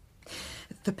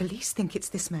 The police think it's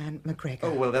this man, McGregor.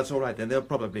 Oh, well, that's all right then. They'll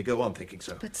probably go on thinking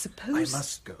so. But suppose... I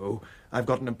must go. I've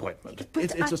got an appointment.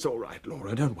 It's just all right,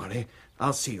 Laura. Don't worry.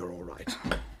 I'll see you're all right.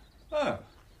 Oh.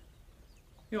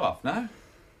 You off now?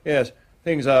 Yes.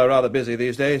 Things are rather busy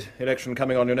these days. Election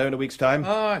coming on, you know, in a week's time.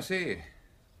 Oh, I see.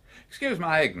 Excuse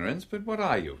my ignorance, but what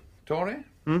are you? Tory?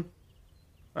 I'm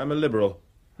a Liberal.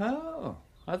 Oh,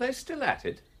 are they still at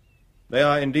it? They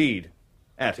are indeed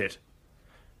at it.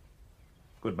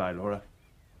 Goodbye, Laura.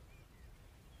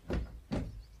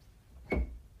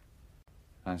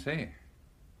 I see.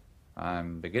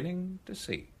 I'm beginning to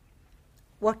see.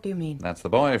 What do you mean? That's the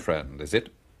boyfriend, is it?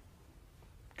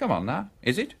 Come on now,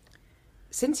 is it?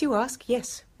 Since you ask,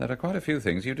 yes. There are quite a few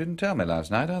things you didn't tell me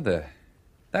last night, aren't there?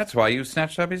 That's why you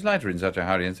snatched up his lighter in such a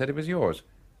hurry and said it was yours.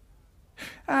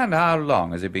 And how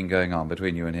long has it been going on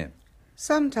between you and him?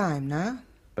 Some time now.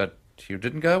 But you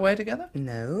didn't go away together?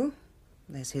 No.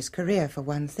 There's his career, for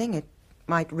one thing. It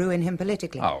might ruin him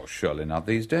politically. Oh, surely not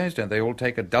these days. Don't they all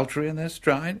take adultery in their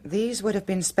stride? These would have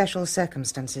been special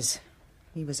circumstances.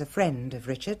 He was a friend of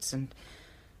Richard's, and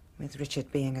with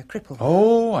Richard being a cripple.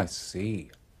 Oh, I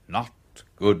see. Not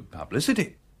good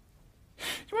publicity. Do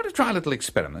you want to try a little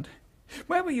experiment?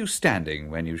 Where were you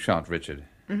standing when you shot Richard?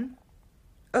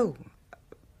 Oh,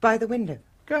 by the window.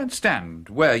 Go and stand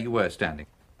where you were standing.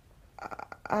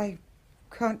 I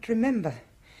can't remember.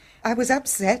 I was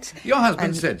upset. Your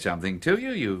husband said something to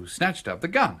you. You snatched up the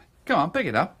gun. Come on, pick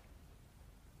it up.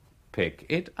 Pick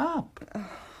it up.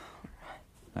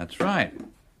 That's right.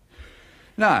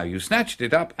 Now, you snatched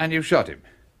it up and you shot him.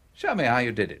 Show me how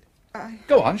you did it.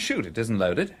 Go on, shoot. It isn't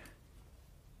loaded.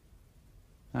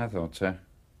 I thought so.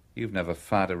 You've never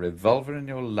fired a revolver in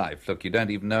your life. Look, you don't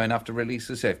even know enough to release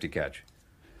the safety catch.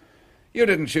 You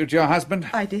didn't shoot your husband.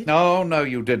 I did. No,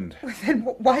 you didn't. Well, then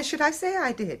why should I say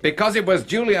I did? Because it was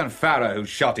Julian Farrow who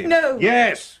shot him. No.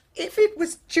 Yes. If it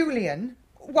was Julian,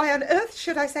 why on earth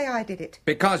should I say I did it?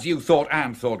 Because you thought,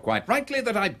 and thought quite rightly,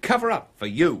 that I'd cover up for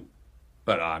you.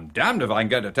 But I'm damned if I'm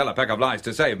going to tell a pack of lies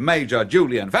to save Major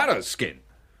Julian Farrow's skin.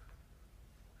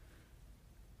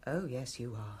 Oh, yes,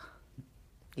 you are.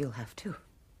 You'll have to.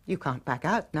 You can't back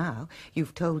out now.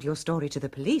 You've told your story to the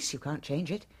police. You can't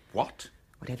change it. What?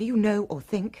 Whatever you know or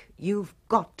think, you've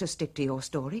got to stick to your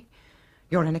story.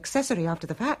 You're an accessory after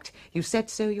the fact. You said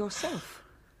so yourself.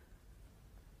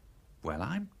 Well,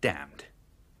 I'm damned.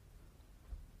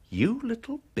 You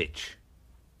little bitch.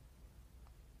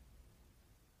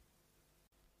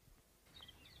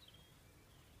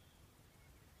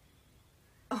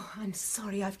 Oh, I'm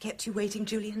sorry I've kept you waiting,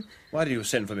 Julian. Why do you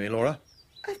send for me, Laura?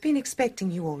 I've been expecting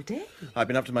you all day. I've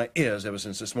been up to my ears ever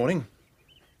since this morning.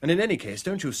 And in any case,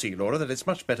 don't you see, Laura, that it's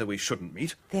much better we shouldn't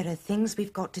meet? There are things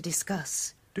we've got to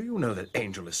discuss. Do you know that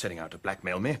Angel is setting out to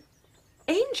blackmail me?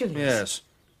 Angel is? Yes.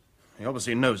 He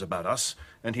obviously knows about us,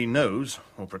 and he knows,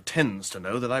 or pretends to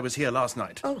know, that I was here last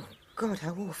night. Oh, God,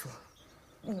 how awful.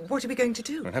 What are we going to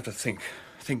do? I'll have to think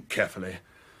carefully.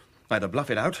 Either bluff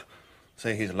it out,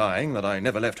 say he's lying, that I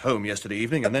never left home yesterday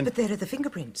evening, and then... But there are the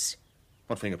fingerprints.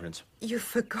 What fingerprints? You've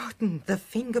forgotten the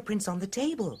fingerprints on the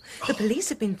table. The police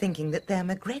have been thinking that they're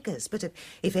McGregor's, but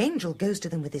if Angel goes to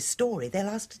them with his story, they'll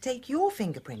ask to take your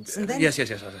fingerprints, and then... Yes,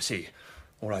 I see.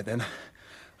 All right, then.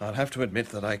 I'll have to admit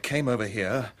that I came over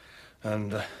here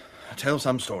and tell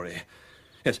some story.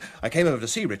 Yes, I came over to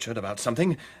see Richard about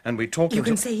something, and we talked... You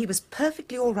can say he was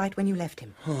perfectly all right when you left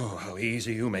him. Oh, how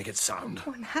easy you make it sound.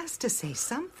 One has to say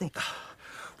something.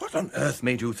 What on earth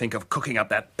made you think of cooking up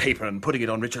that paper and putting it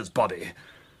on Richard's body?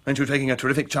 Aren't you taking a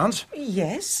terrific chance?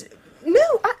 Yes.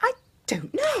 No, I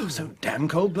don't know. So damn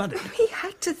cold-blooded. He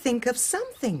had to think of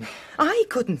something. I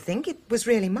couldn't think. It was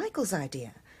really Michael's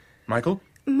idea. Michael?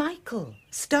 Michael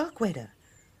Starkweather.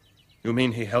 You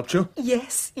mean he helped you?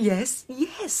 Yes.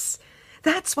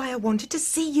 That's why I wanted to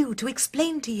see you, to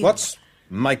explain to you. What's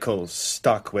Michael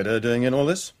Starkweather doing in all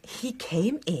this? He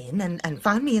came in and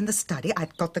found me in the study.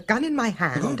 I'd got the gun in my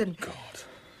hand and... God.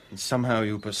 And somehow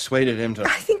you persuaded him to...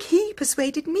 I think he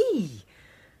persuaded me.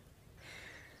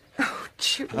 Oh,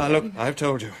 Julian. Look, I've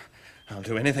told you. I'll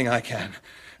do anything I can.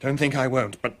 Don't think I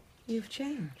won't, but... You've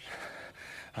changed.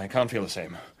 I can't feel the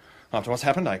same. After what's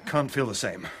happened, I can't feel the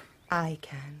same. I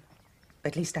can.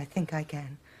 At least I think I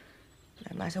can.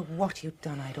 No matter what you'd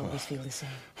done, I'd always feel the same.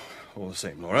 All the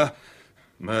same, Laura.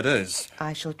 Murder is...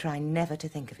 I shall try never to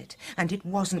think of it. And it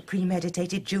wasn't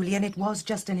premeditated, Julian. It was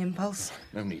just an impulse.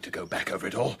 No need to go back over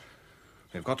it all.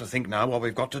 We've got to think now what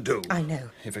we've got to do. I know.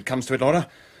 If it comes to it, Laura,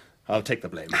 I'll take the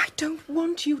blame. I don't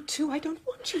want you to. I don't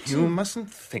want you to. You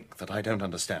mustn't think that I don't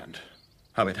understand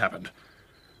how it happened.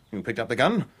 You picked up the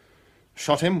gun,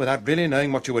 shot him without really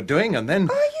knowing what you were doing, and then...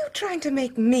 Are you trying to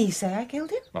make me say I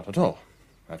killed him? Not at all.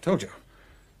 I've told you.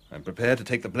 I'm prepared to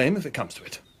take the blame if it comes to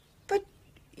it. But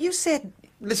you said...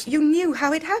 Listen. You knew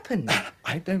how it happened.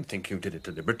 I don't think you did it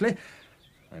deliberately.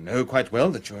 I know quite well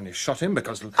that you only shot him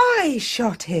because... I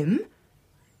shot him?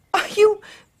 Are you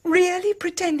really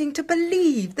pretending to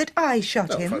believe that I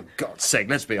shot him? For God's sake,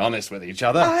 let's be honest with each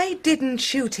other. I didn't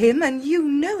shoot him, and you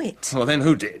know it. Well, then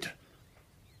who did?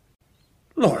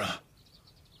 Laura,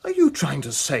 are you trying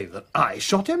to say that I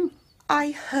shot him? I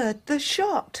heard the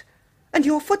shot. And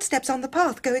your footsteps on the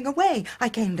path going away. I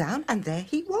came down, and there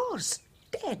he was,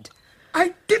 dead.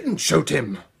 I didn't shoot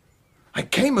him. I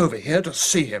came over here to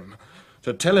see him,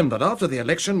 to tell him that after the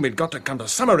election we'd got to come to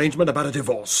some arrangement about a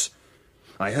divorce.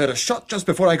 I heard a shot just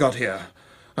before I got here.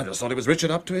 I just thought it was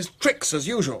Richard up to his tricks, as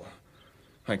usual.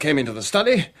 I came into the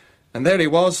study, and there he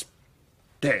was,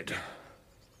 dead.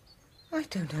 I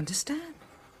don't understand.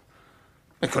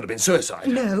 It could have been suicide.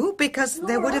 No, because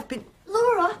there would have been...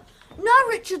 Laura, now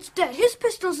Richard's dead. His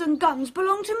pistols and guns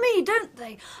belong to me, don't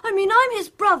they? I mean, I'm his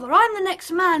brother. I'm the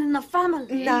next man in the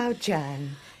family. Now,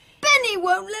 Jan... Benny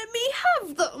won't let me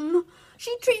have them.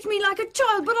 She treats me like a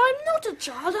child, but I'm not a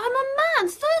child. I'm a man,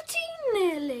 13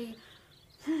 nearly.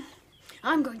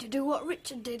 I'm going to do what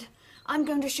Richard did. I'm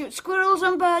going to shoot squirrels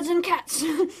and birds and cats.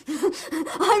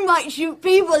 I might shoot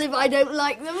people if I don't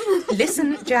like them.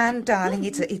 Listen, Jan, darling,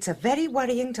 it's a very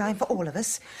worrying time for all of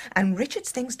us, and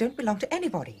Richard's things don't belong to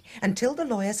anybody until the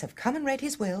lawyers have come and read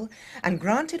his will and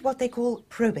granted what they call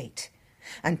probate.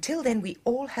 Until then, we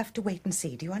all have to wait and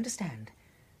see. Do you understand?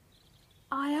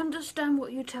 I understand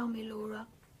what you tell me, Laura.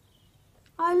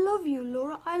 I love you,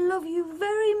 Laura. I love you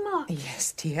very much.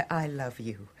 Yes, dear, I love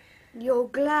you. You're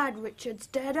glad Richard's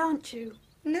dead, aren't you?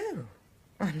 No,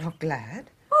 I'm not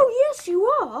glad. Oh, yes, you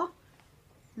are.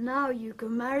 Now you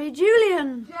can marry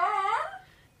Julian. Oh,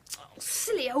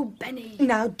 silly old Benny.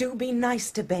 Now, do be nice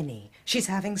to Benny. She's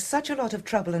having such a lot of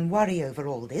trouble and worry over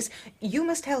all this. You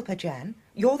must help her, Jan.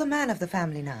 You're the man of the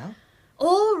family now.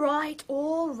 All right,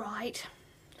 all right.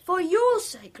 For your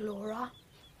sake, Laura.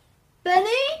 Benny?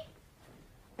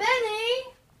 Benny?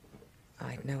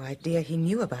 I'd no idea he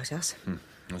knew about us.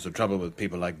 That's the trouble with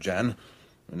people like Jan.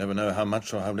 You never know how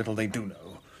much or how little they do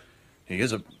know. He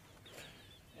gets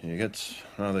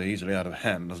rather easily out of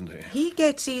hand, doesn't he? He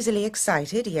gets easily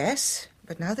excited, yes.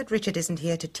 But now that Richard isn't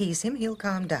here to tease him, he'll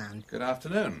calm down. Good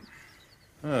afternoon.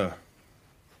 Oh.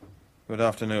 Good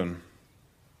afternoon.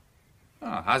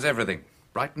 Oh, how's everything?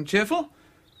 Bright and cheerful?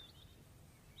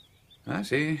 I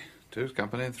see. Two's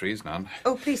company and three's none.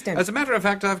 Oh, please don't. As a matter of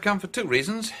fact, I've come for two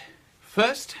reasons.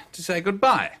 First, to say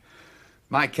goodbye.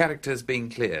 My character's been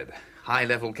cleared.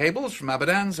 High-level cables from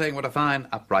Abadan saying what a fine,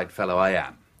 upright fellow I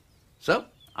am. So,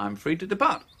 I'm free to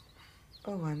depart.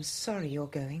 Oh, I'm sorry you're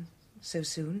going so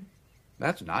soon.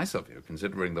 That's nice of you,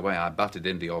 considering the way I butted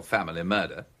into your family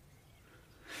murder.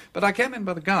 But I came in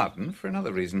by the garden for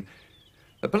another reason.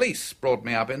 The police brought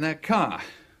me up in their car,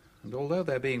 and although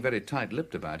they're being very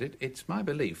tight-lipped about it, it's my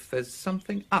belief there's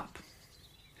something up.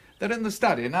 They're in the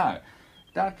study now.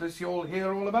 Doubtless you'll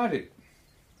hear all about it.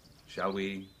 Shall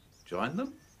we join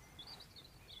them?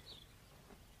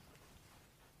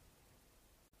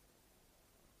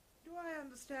 Do I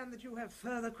understand that you have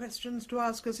further questions to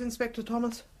ask us, Inspector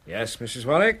Thomas? Yes, Mrs.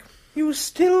 Warwick. You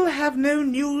still have no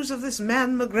news of this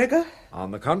man McGregor?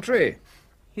 On the contrary.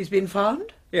 He's been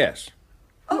found? Yes.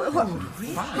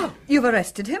 Oh, you've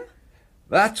arrested him?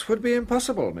 That would be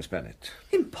impossible, Miss Bennet.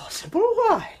 Impossible?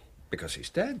 Why? Because he's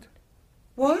dead.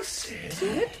 Was?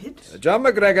 Dead? John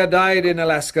McGregor died in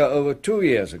Alaska over 2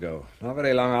 years ago, not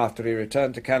very long after he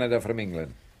returned to Canada from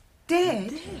England.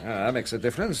 Dead? That makes a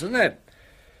difference, doesn't it?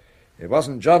 It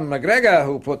wasn't John McGregor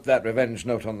who put that revenge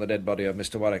note on the dead body of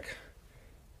Mr. Warwick.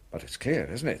 But it's clear,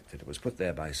 isn't it, that it was put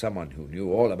there by someone who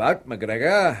knew all about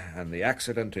McGregor and the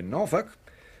accident in Norfolk,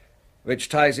 which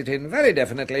ties it in very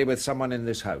definitely with someone in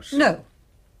this house. No.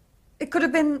 It could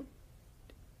have been...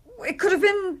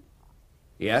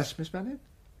 Yes, Miss Bennet?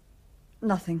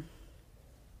 Nothing.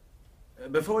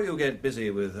 Before you get busy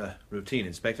with routine,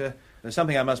 Inspector, there's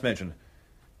something I must mention.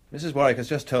 Mrs. Warwick has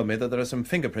just told me that there are some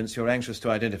fingerprints you're anxious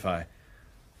to identify.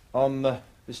 On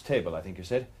this table, I think you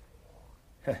said.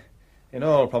 In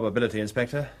all probability,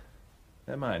 Inspector,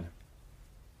 they're mine.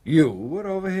 You were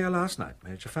over here last night,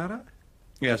 Major Farrer?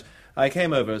 Yes, I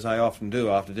came over, as I often do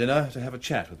after dinner, to have a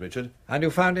chat with Richard. And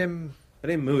you found him...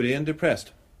 Very moody and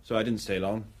depressed, so I didn't stay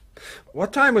long.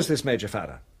 What time was this, Major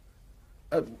Farrer?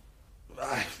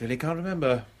 I really can't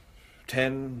remember.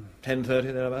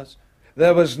 10:30, thereabouts.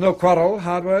 There was no quarrel,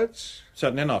 hard words?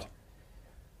 Certainly not.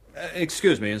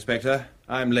 Excuse me, Inspector.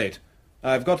 I'm late.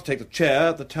 I've got to take the chair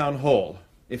at the town hall,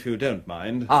 if you don't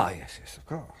mind. Ah, yes, of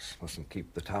course. Mustn't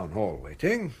keep the town hall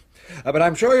waiting. But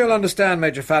I'm sure you'll understand,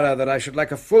 Major Farrer, that I should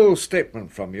like a full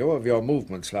statement from you of your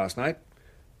movements last night.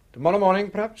 Tomorrow morning,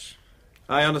 perhaps?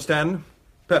 I understand.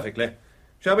 Perfectly.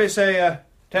 Shall we say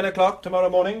 10 o'clock tomorrow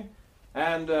morning?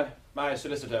 And my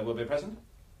solicitor will be present?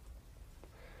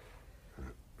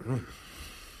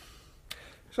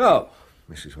 So,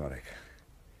 Mrs. Warwick,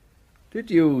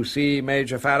 did you see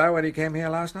Major Farrer when he came here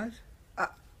last night?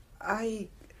 I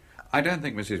don't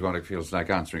think Mrs. Warwick feels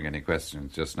like answering any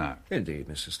questions just now. Indeed,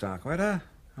 Mr. Starkweather.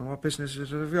 And what business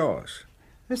is it of yours?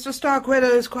 Mr. Starkweather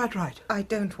is quite right. I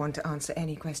don't want to answer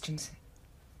any questions.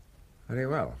 Very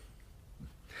well.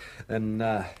 Then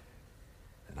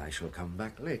I shall come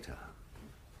back later.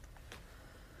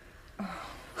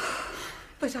 Oh,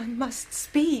 but I must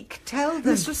speak. Tell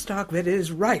them. Mr. Starkweather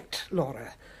is right,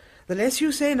 Laura. The less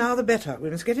you say now, the better. We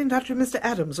must get in touch with Mr.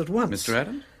 Adams at once. Mr.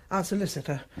 Adams? Our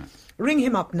solicitor. Ring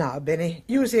him up now, Benny.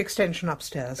 Use the extension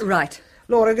upstairs. Right.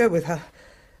 Laura, go with her.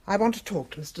 I want to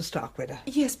talk to Mr. Starkweather.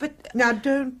 Yes, but... Now,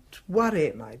 don't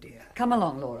worry, my dear. Come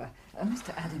along, Laura.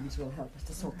 Mr. Adams will help us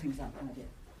to sort things out, my dear.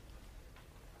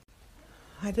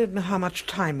 I don't know how much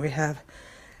time we have.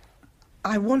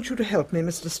 I want you to help me,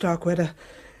 Mr. Starkweather.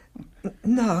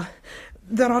 Now,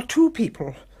 there are two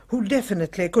people who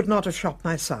definitely could not have shot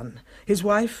my son, his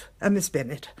wife and Miss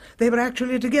Bennet. They were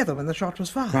actually together when the shot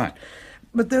was fired. Right.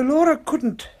 But though Laura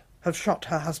couldn't have shot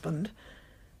her husband,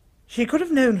 she could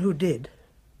have known who did.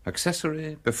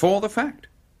 Accessory before the fact?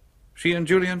 She and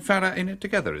Julian Farrer in it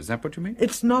together, is that what you mean?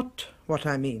 It's not what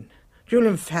I mean.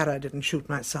 Julian Farrer didn't shoot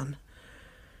my son.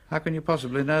 How can you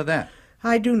possibly know that?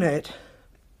 I do know it.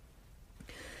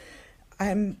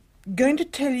 I'm going to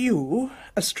tell you,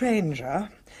 a stranger,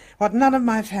 what none of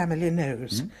my family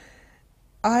knows.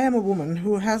 I am a woman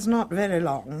who has not very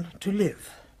long to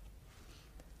live.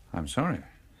 I'm sorry.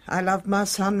 I loved my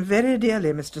son very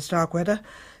dearly, Mr. Starkweather.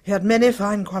 He had many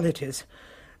fine qualities.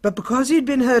 But because he'd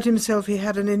been hurt himself, he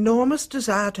had an enormous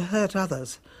desire to hurt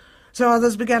others. So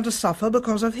others began to suffer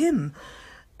because of him.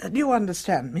 Do you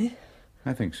understand me?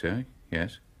 I think so,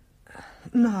 yes.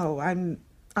 No,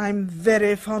 I'm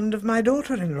very fond of my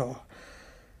daughter-in-law.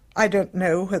 I don't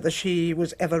know whether she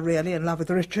was ever really in love with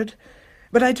Richard,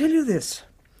 but I tell you this.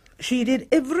 She did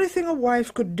everything a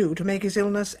wife could do to make his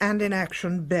illness and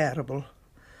inaction bearable.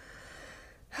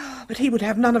 But he would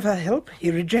have none of her help.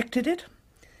 He rejected it.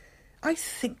 I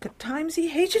think at times he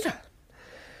hated her.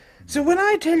 So when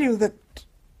I tell you that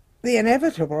the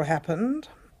inevitable happened,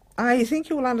 I think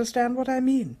you will understand what I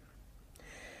mean.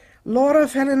 Laura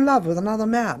fell in love with another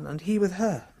man, and he with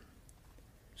her.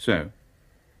 So?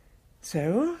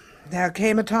 So, there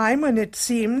came a time when it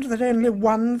seemed that only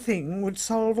one thing would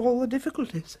solve all the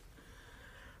difficulties.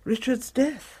 Richard's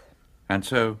death. And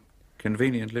so,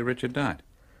 conveniently, Richard died?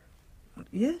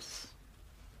 Yes.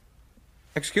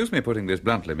 Excuse me putting this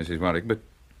bluntly, Mrs. Warwick, but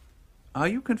are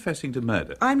you confessing to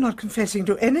murder? I'm not confessing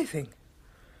to anything.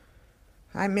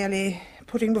 I'm merely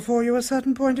putting before you a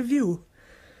certain point of view.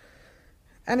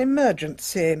 An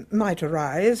emergency might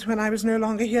arise when I was no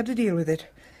longer here to deal with it.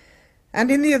 And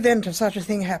in the event of such a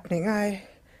thing happening, I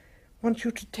want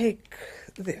you to take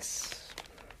this.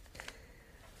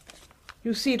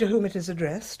 You see to whom it is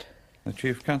addressed? The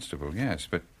Chief Constable, yes,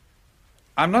 but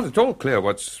I'm not at all clear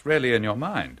what's really in your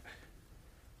mind.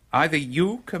 Either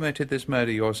you committed this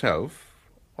murder yourself,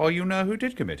 or you know who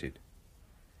did commit it.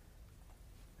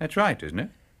 That's right, isn't it?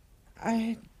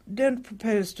 I don't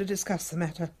propose to discuss the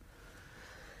matter.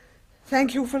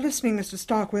 Thank you for listening, Mr.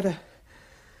 Starkweather.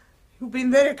 You've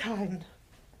been very kind.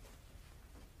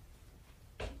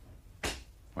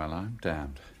 Well, I'm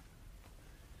damned.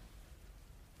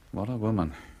 What a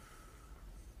woman.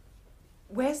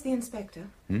 Where's the inspector?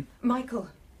 Hmm? Michael,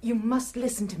 you must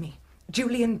listen to me.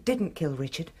 Julian didn't kill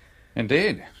Richard.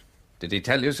 Indeed. Did he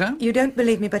tell you so? You don't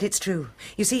believe me, but it's true.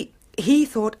 You see, he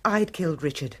thought I'd killed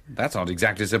Richard. That's not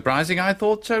exactly surprising. I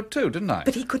thought so too, didn't I?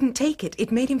 But he couldn't take it.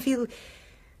 It made him feel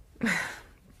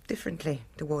differently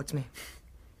towards me.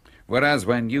 Whereas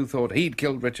when you thought he'd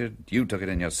killed Richard, you took it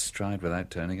in your stride without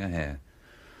turning a hair.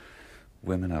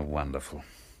 Women are wonderful.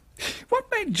 What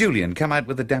made Julian come out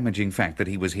with the damaging fact that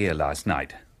he was here last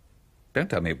night? Don't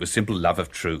tell me it was simple love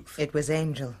of truth. It was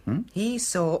Angel. Hmm? He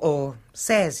saw, or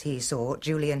says he saw,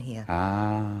 Julian here.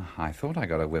 Ah, I thought I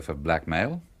got a whiff of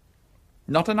blackmail.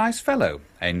 Not a nice fellow,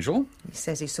 Angel. He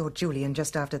says he saw Julian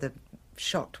just after the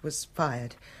shot was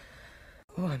fired.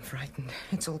 Oh, I'm frightened.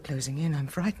 It's all closing in. I'm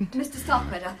frightened. Mr.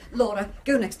 Starkweather, Laura,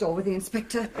 go next door with the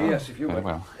inspector. Yes, if you Very will.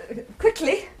 well.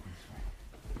 Quickly.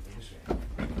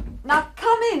 Now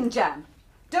come in, Jan.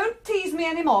 Don't tease me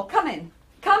any more. Come in.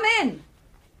 Come in.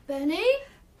 Benny?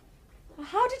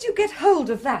 How did you get hold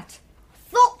of that?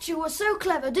 Thought you were so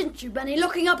clever, didn't you, Benny,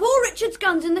 looking up all Richard's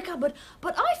guns in the cupboard.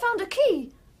 But I found a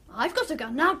key. I've got a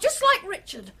gun now, just like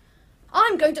Richard.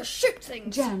 I'm going to shoot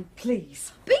things. Jan,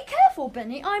 please. Be careful,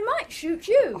 Benny. I might shoot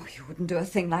you. Oh, you wouldn't do a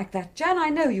thing like that, Jan. I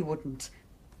know you wouldn't.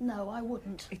 No, I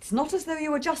wouldn't. It's not as though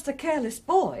you were just a careless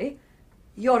boy.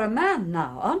 You're a man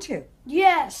now, aren't you?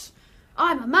 Yes,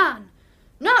 I'm a man.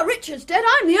 Now Richard's dead,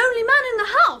 I'm the only man in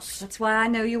the house. That's why I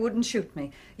know you wouldn't shoot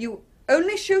me. You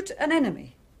only shoot an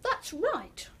enemy. That's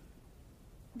right.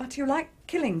 But you like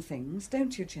killing things,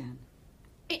 don't you, Jan?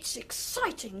 It's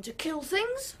exciting to kill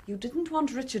things. You didn't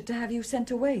want Richard to have you sent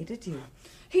away, did you?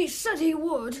 He said he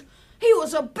would. He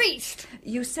was a beast.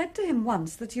 You said to him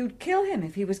once that you'd kill him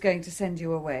if he was going to send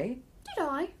you away. Did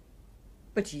I?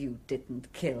 But you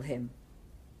didn't kill him.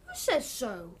 Who says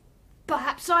so?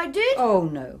 Perhaps I did. Oh,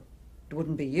 no. It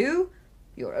wouldn't be you.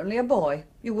 You're only a boy.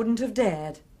 You wouldn't have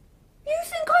dared. You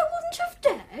think I wouldn't have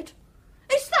dared?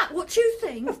 Is that what you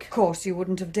think? Of course you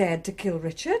wouldn't have dared to kill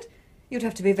Richard. You'd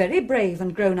have to be very brave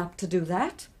and grown up to do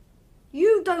that.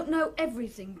 You don't know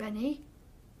everything, Benny.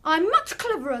 I'm much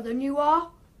cleverer than you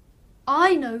are.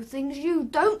 I know things you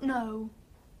don't know.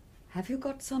 Have you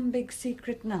got some big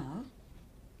secret now?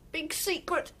 Big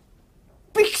secret?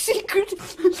 Big secret?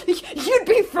 You'd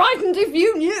be frightened if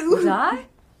you knew. Would I?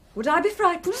 Would I be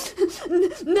frightened?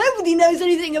 Nobody knows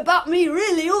anything about me,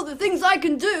 really, or the things I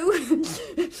can do.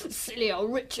 Silly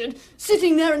old Richard,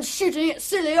 sitting there and shooting at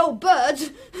silly old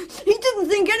birds. He didn't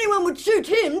think anyone would shoot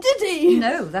him, did he?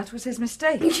 No, that was his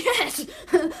mistake. Yes,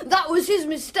 that was his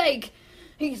mistake.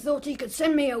 He thought he could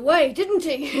send me away, didn't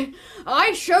he?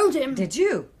 I showed him. Did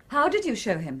you? How did you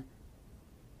show him?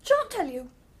 Shan't tell you.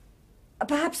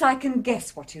 Perhaps I can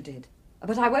guess what you did,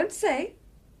 but I won't say.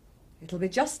 It'll be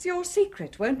just your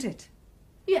secret, won't it?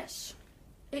 Yes,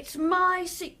 it's my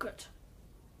secret.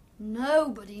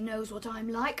 Nobody knows what I'm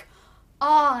like.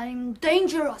 I'm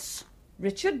dangerous.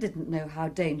 Richard didn't know how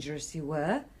dangerous you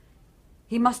were.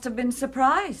 He must have been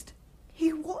surprised.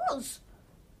 He was.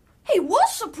 He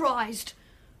was surprised.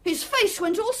 His face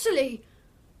went all silly.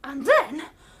 And then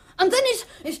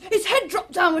his head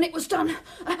dropped down when it was done.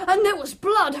 And there was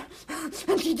blood.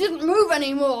 And he didn't move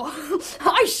anymore.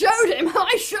 I showed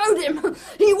him.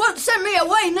 He won't send me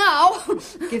away now.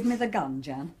 Give me the gun,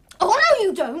 Jan. Oh, no,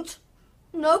 you don't.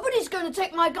 Nobody's going to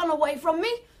take my gun away from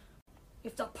me.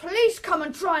 If the police come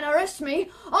and try and arrest me,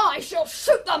 I shall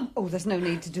shoot them. Oh, there's no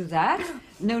need to do that.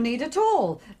 No need at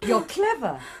all. You're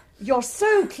clever. You're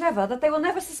so clever that they will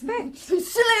never suspect.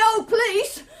 Silly old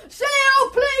police! Silly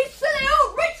old police! Silly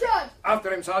old Richard!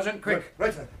 After him, Sergeant, quick.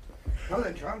 Right, sir. Now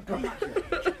then, John, come back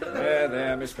here.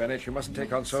 There, Miss Bennett, you mustn't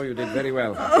take on so. You did very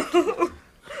well.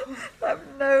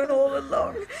 I've known all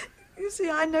along. You see,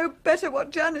 I know better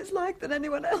what Jan is like than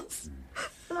anyone else.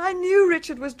 And I knew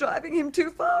Richard was driving him too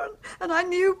far, and I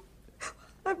knew...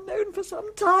 I've known for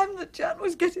some time that Jan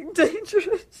was getting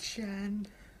dangerous. Jan.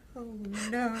 Oh,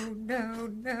 no,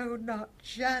 not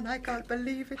Jan. I can't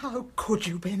believe it. How could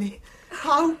you, Benny?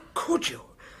 How could you?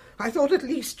 I thought at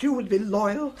least you would be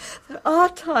loyal. There are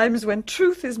times when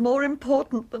truth is more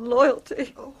important than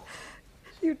loyalty. Oh.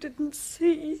 You didn't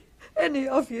see, any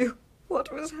of you,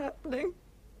 what was happening.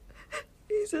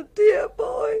 He's a dear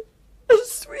boy, a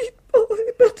sweet boy,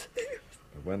 but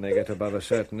when they get above a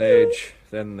certain age,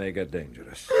 then they get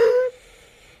dangerous.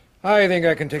 I think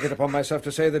I can take it upon myself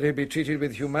to say that he'll be treated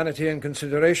with humanity and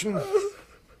consideration.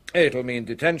 It'll mean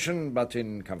detention, but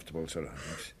in comfortable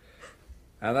surroundings.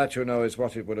 And that, you know, is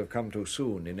what it would have come to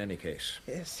soon in any case.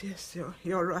 Yes,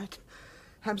 you're right.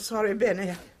 I'm sorry,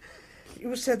 Benny.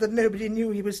 You said that nobody knew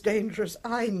he was dangerous.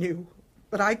 I knew.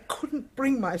 But I couldn't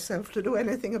bring myself to do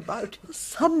anything about it.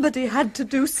 Somebody had to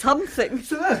do something.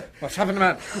 Sir! What's happened,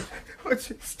 man?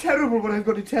 It's terrible what I've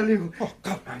got to tell you. Oh,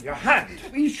 God, man, your hand!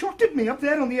 He shot at me up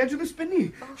there on the edge of the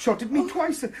spinney. Shot at me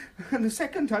twice, and the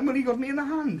second time when he got me in the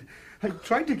hand. I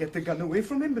tried to get the gun away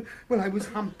from him, but, well, I was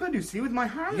hampered, you see, with my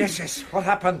hand. Yes, what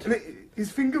happened? His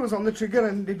finger was on the trigger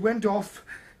and it went off.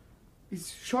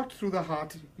 He's shot through the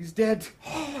heart. He's dead.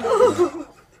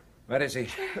 Where is he?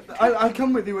 I'll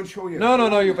come with you and show you.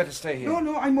 No, you better stay here.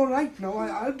 No, I'm all right now.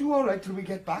 I'll do all right till we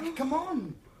get back. Come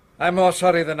on. I'm more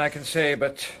sorry than I can say,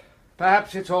 but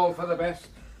perhaps it's all for the best.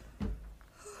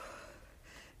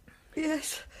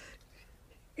 Yes,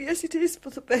 it is for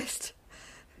the best.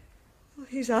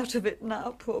 He's out of it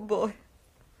now, poor boy.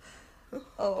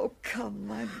 Oh, come,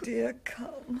 my dear,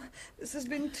 come. This has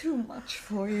been too much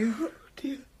for you. Oh,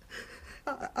 dear.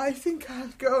 I think I'll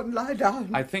go and lie down.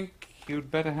 I think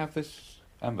you'd better have this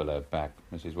envelope back,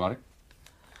 Mrs. Warwick.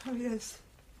 Oh, yes.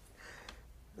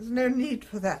 There's no need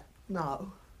for that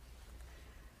now.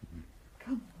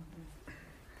 Come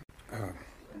on.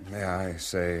 May I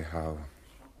say how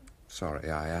sorry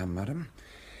I am, madam?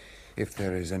 If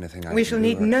there is anything I We can shall do,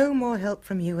 need no more help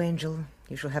from you, Angel.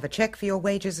 You shall have a cheque for your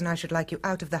wages, and I should like you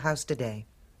out of the house today.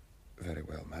 Very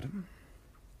well, madam.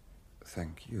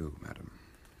 Thank you, madam.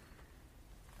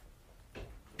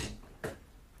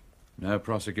 No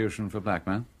prosecution for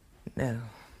blackmail? No.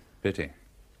 Pity.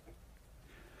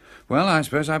 Well, I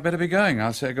suppose I'd better be going.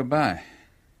 I'll say goodbye.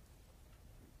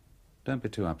 Don't be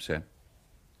too upset.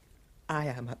 I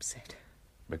am upset.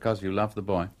 Because you love the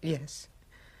boy? Yes.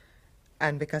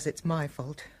 And because it's my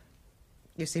fault.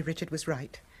 You see, Richard was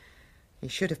right. He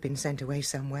should have been sent away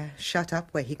somewhere, shut up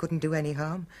where he couldn't do any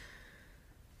harm.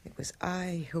 It was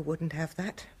I who wouldn't have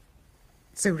that.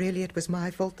 So really it was my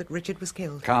fault that Richard was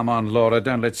killed. Come on, Laura,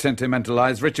 don't let's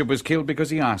sentimentalise. Richard was killed because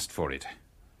he asked for it.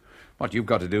 What you've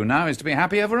got to do now is to be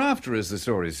happy ever after, as the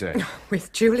stories say.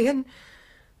 With Julian?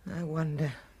 I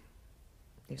wonder.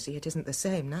 You see, it isn't the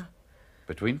same now.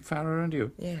 Between Farrer and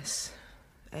you? Yes.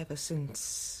 Ever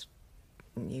since...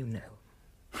 you know.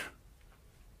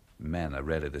 Men are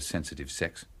rarely the sensitive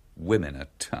sex. Women are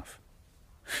tough.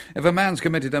 If a man's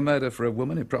committed a murder for a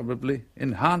woman, it probably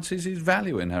enhances his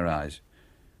value in her eyes.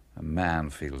 A man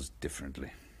feels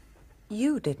differently.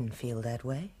 You didn't feel that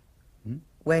way. Hmm?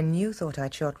 When you thought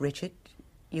I'd shot Richard,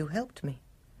 you helped me.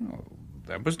 Oh,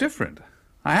 that was different.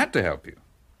 I had to help you.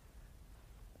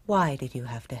 Why did you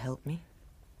have to help me?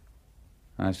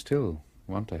 I still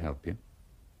want to help you.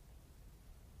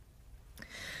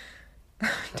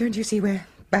 Don't you see we're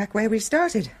back where we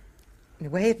started? In a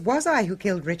way, it was I who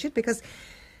killed Richard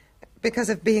because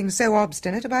of being so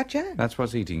obstinate about Jan. That's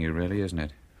what's eating you, really, isn't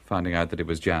it? Finding out that it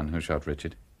was Jan who shot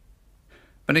Richard.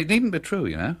 But it needn't be true,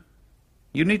 you know.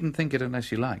 You needn't think it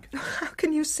unless you like. How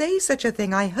can you say such a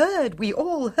thing? I heard. We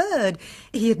all heard.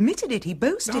 He admitted it. He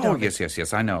boasted of it.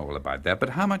 Yes, I know all about that. But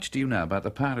how much do you know about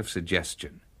the power of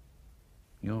suggestion?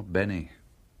 Your Benny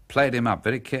played him up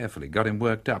very carefully, got him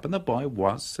worked up, and the boy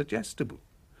was suggestible.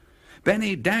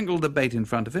 Benny dangled the bait in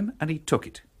front of him, and he took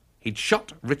it. He'd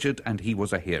shot Richard, and he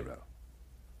was a hero.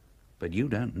 But you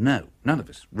don't know, none of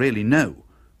us really know,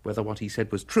 whether what he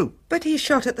said was true. But he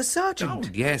shot at the sergeant. Oh,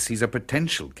 yes, he's a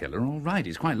potential killer, all right.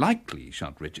 It's quite likely he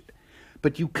shot Richard.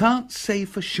 But you can't say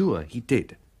for sure he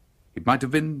did. It might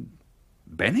have been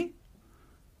Benny,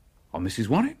 or Mrs.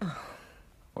 Warwick,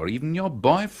 or even your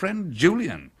boyfriend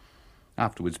Julian,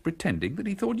 afterwards pretending that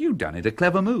he thought you'd done it, a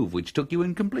clever move which took you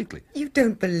in completely. You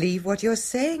don't believe what you're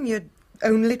saying. You're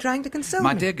only trying to console me.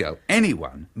 My dear girl,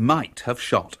 anyone might have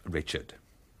shot Richard.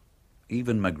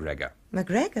 Even MacGregor.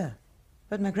 MacGregor?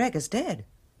 But MacGregor's dead.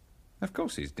 Of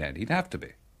course he's dead. He'd have to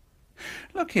be.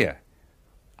 Look here.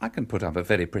 I can put up a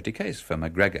very pretty case for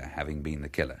MacGregor having been the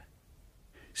killer.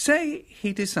 Say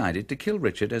he decided to kill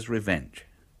Richard as revenge.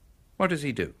 What does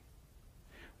he do?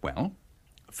 Well,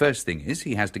 first thing is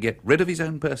he has to get rid of his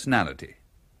own personality.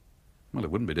 Well,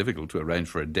 it wouldn't be difficult to arrange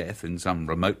for a death in some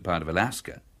remote part of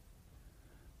Alaska.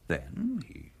 Then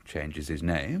he changes his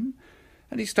name,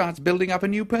 and he starts building up a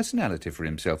new personality for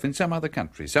himself in some other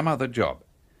country, some other job.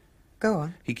 Go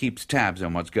on. He keeps tabs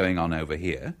on what's going on over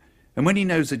here, and when he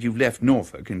knows that you've left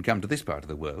Norfolk and come to this part of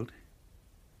the world,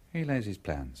 he lays his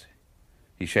plans.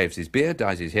 He shaves his beard,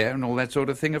 dyes his hair, and all that sort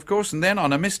of thing, of course, and then,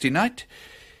 on a misty night,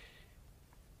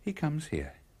 he comes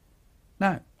here.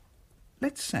 Now,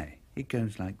 let's say it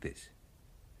goes like this.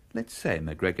 Let's say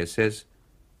MacGregor says,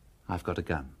 I've got a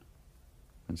gun,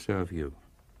 and so have you.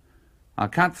 I'll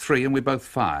count 3 and we both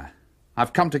fire.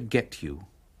 I've come to get you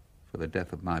for the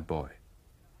death of my boy.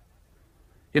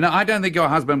 You know, I don't think your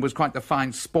husband was quite the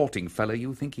fine sporting fellow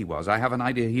you think he was. I have an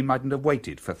idea he mightn't have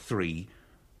waited for 3.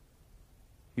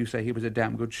 You say he was a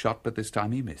damn good shot, but this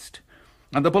time he missed.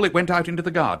 And the bullet went out into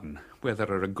the garden, where there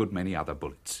are a good many other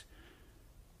bullets.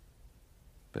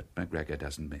 But MacGregor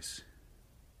doesn't miss.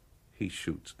 He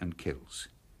shoots and kills.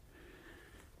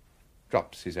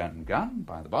 Drops his own gun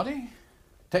by the body,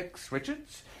 takes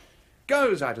Richard's,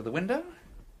 goes out of the window,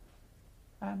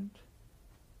 and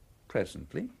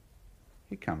presently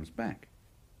he comes back.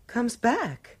 Comes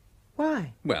back?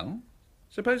 Why? Well,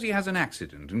 suppose he has an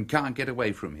accident and can't get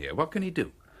away from here. What can he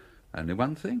do? Only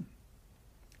one thing.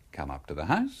 Come up to the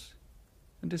house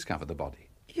and discover the body.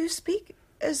 You speak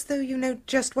as though you know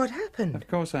just what happened. Of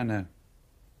course I know.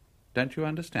 Don't you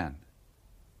understand?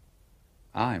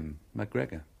 I'm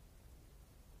MacGregor.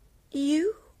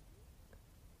 You?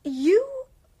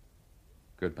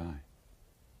 Goodbye,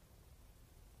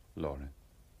 Laura.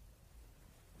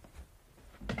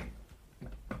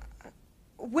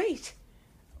 Wait,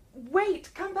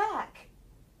 come back.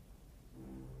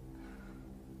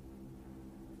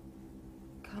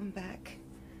 Come back.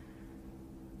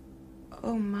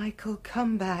 Oh, Michael,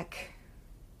 come back.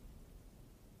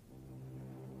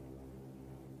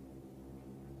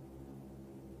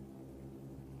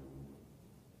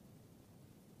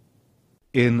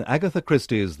 In Agatha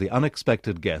Christie's The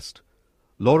Unexpected Guest,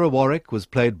 Laura Warwick was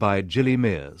played by Gilly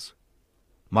Mears,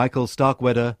 Michael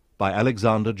Starkweather by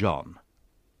Alexander John,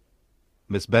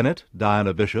 Miss Bennet,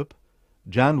 Diana Bishop,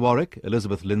 Jan Warwick,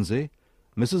 Elizabeth Lindsay,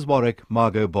 Mrs. Warwick,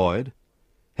 Margot Boyd,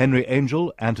 Henry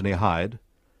Angel, Anthony Hyde,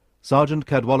 Sergeant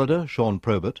Cadwallader, Sean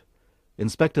Probert,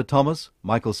 Inspector Thomas,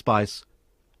 Michael Spice,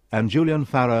 and Julian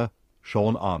Farrer,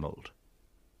 Sean Arnold.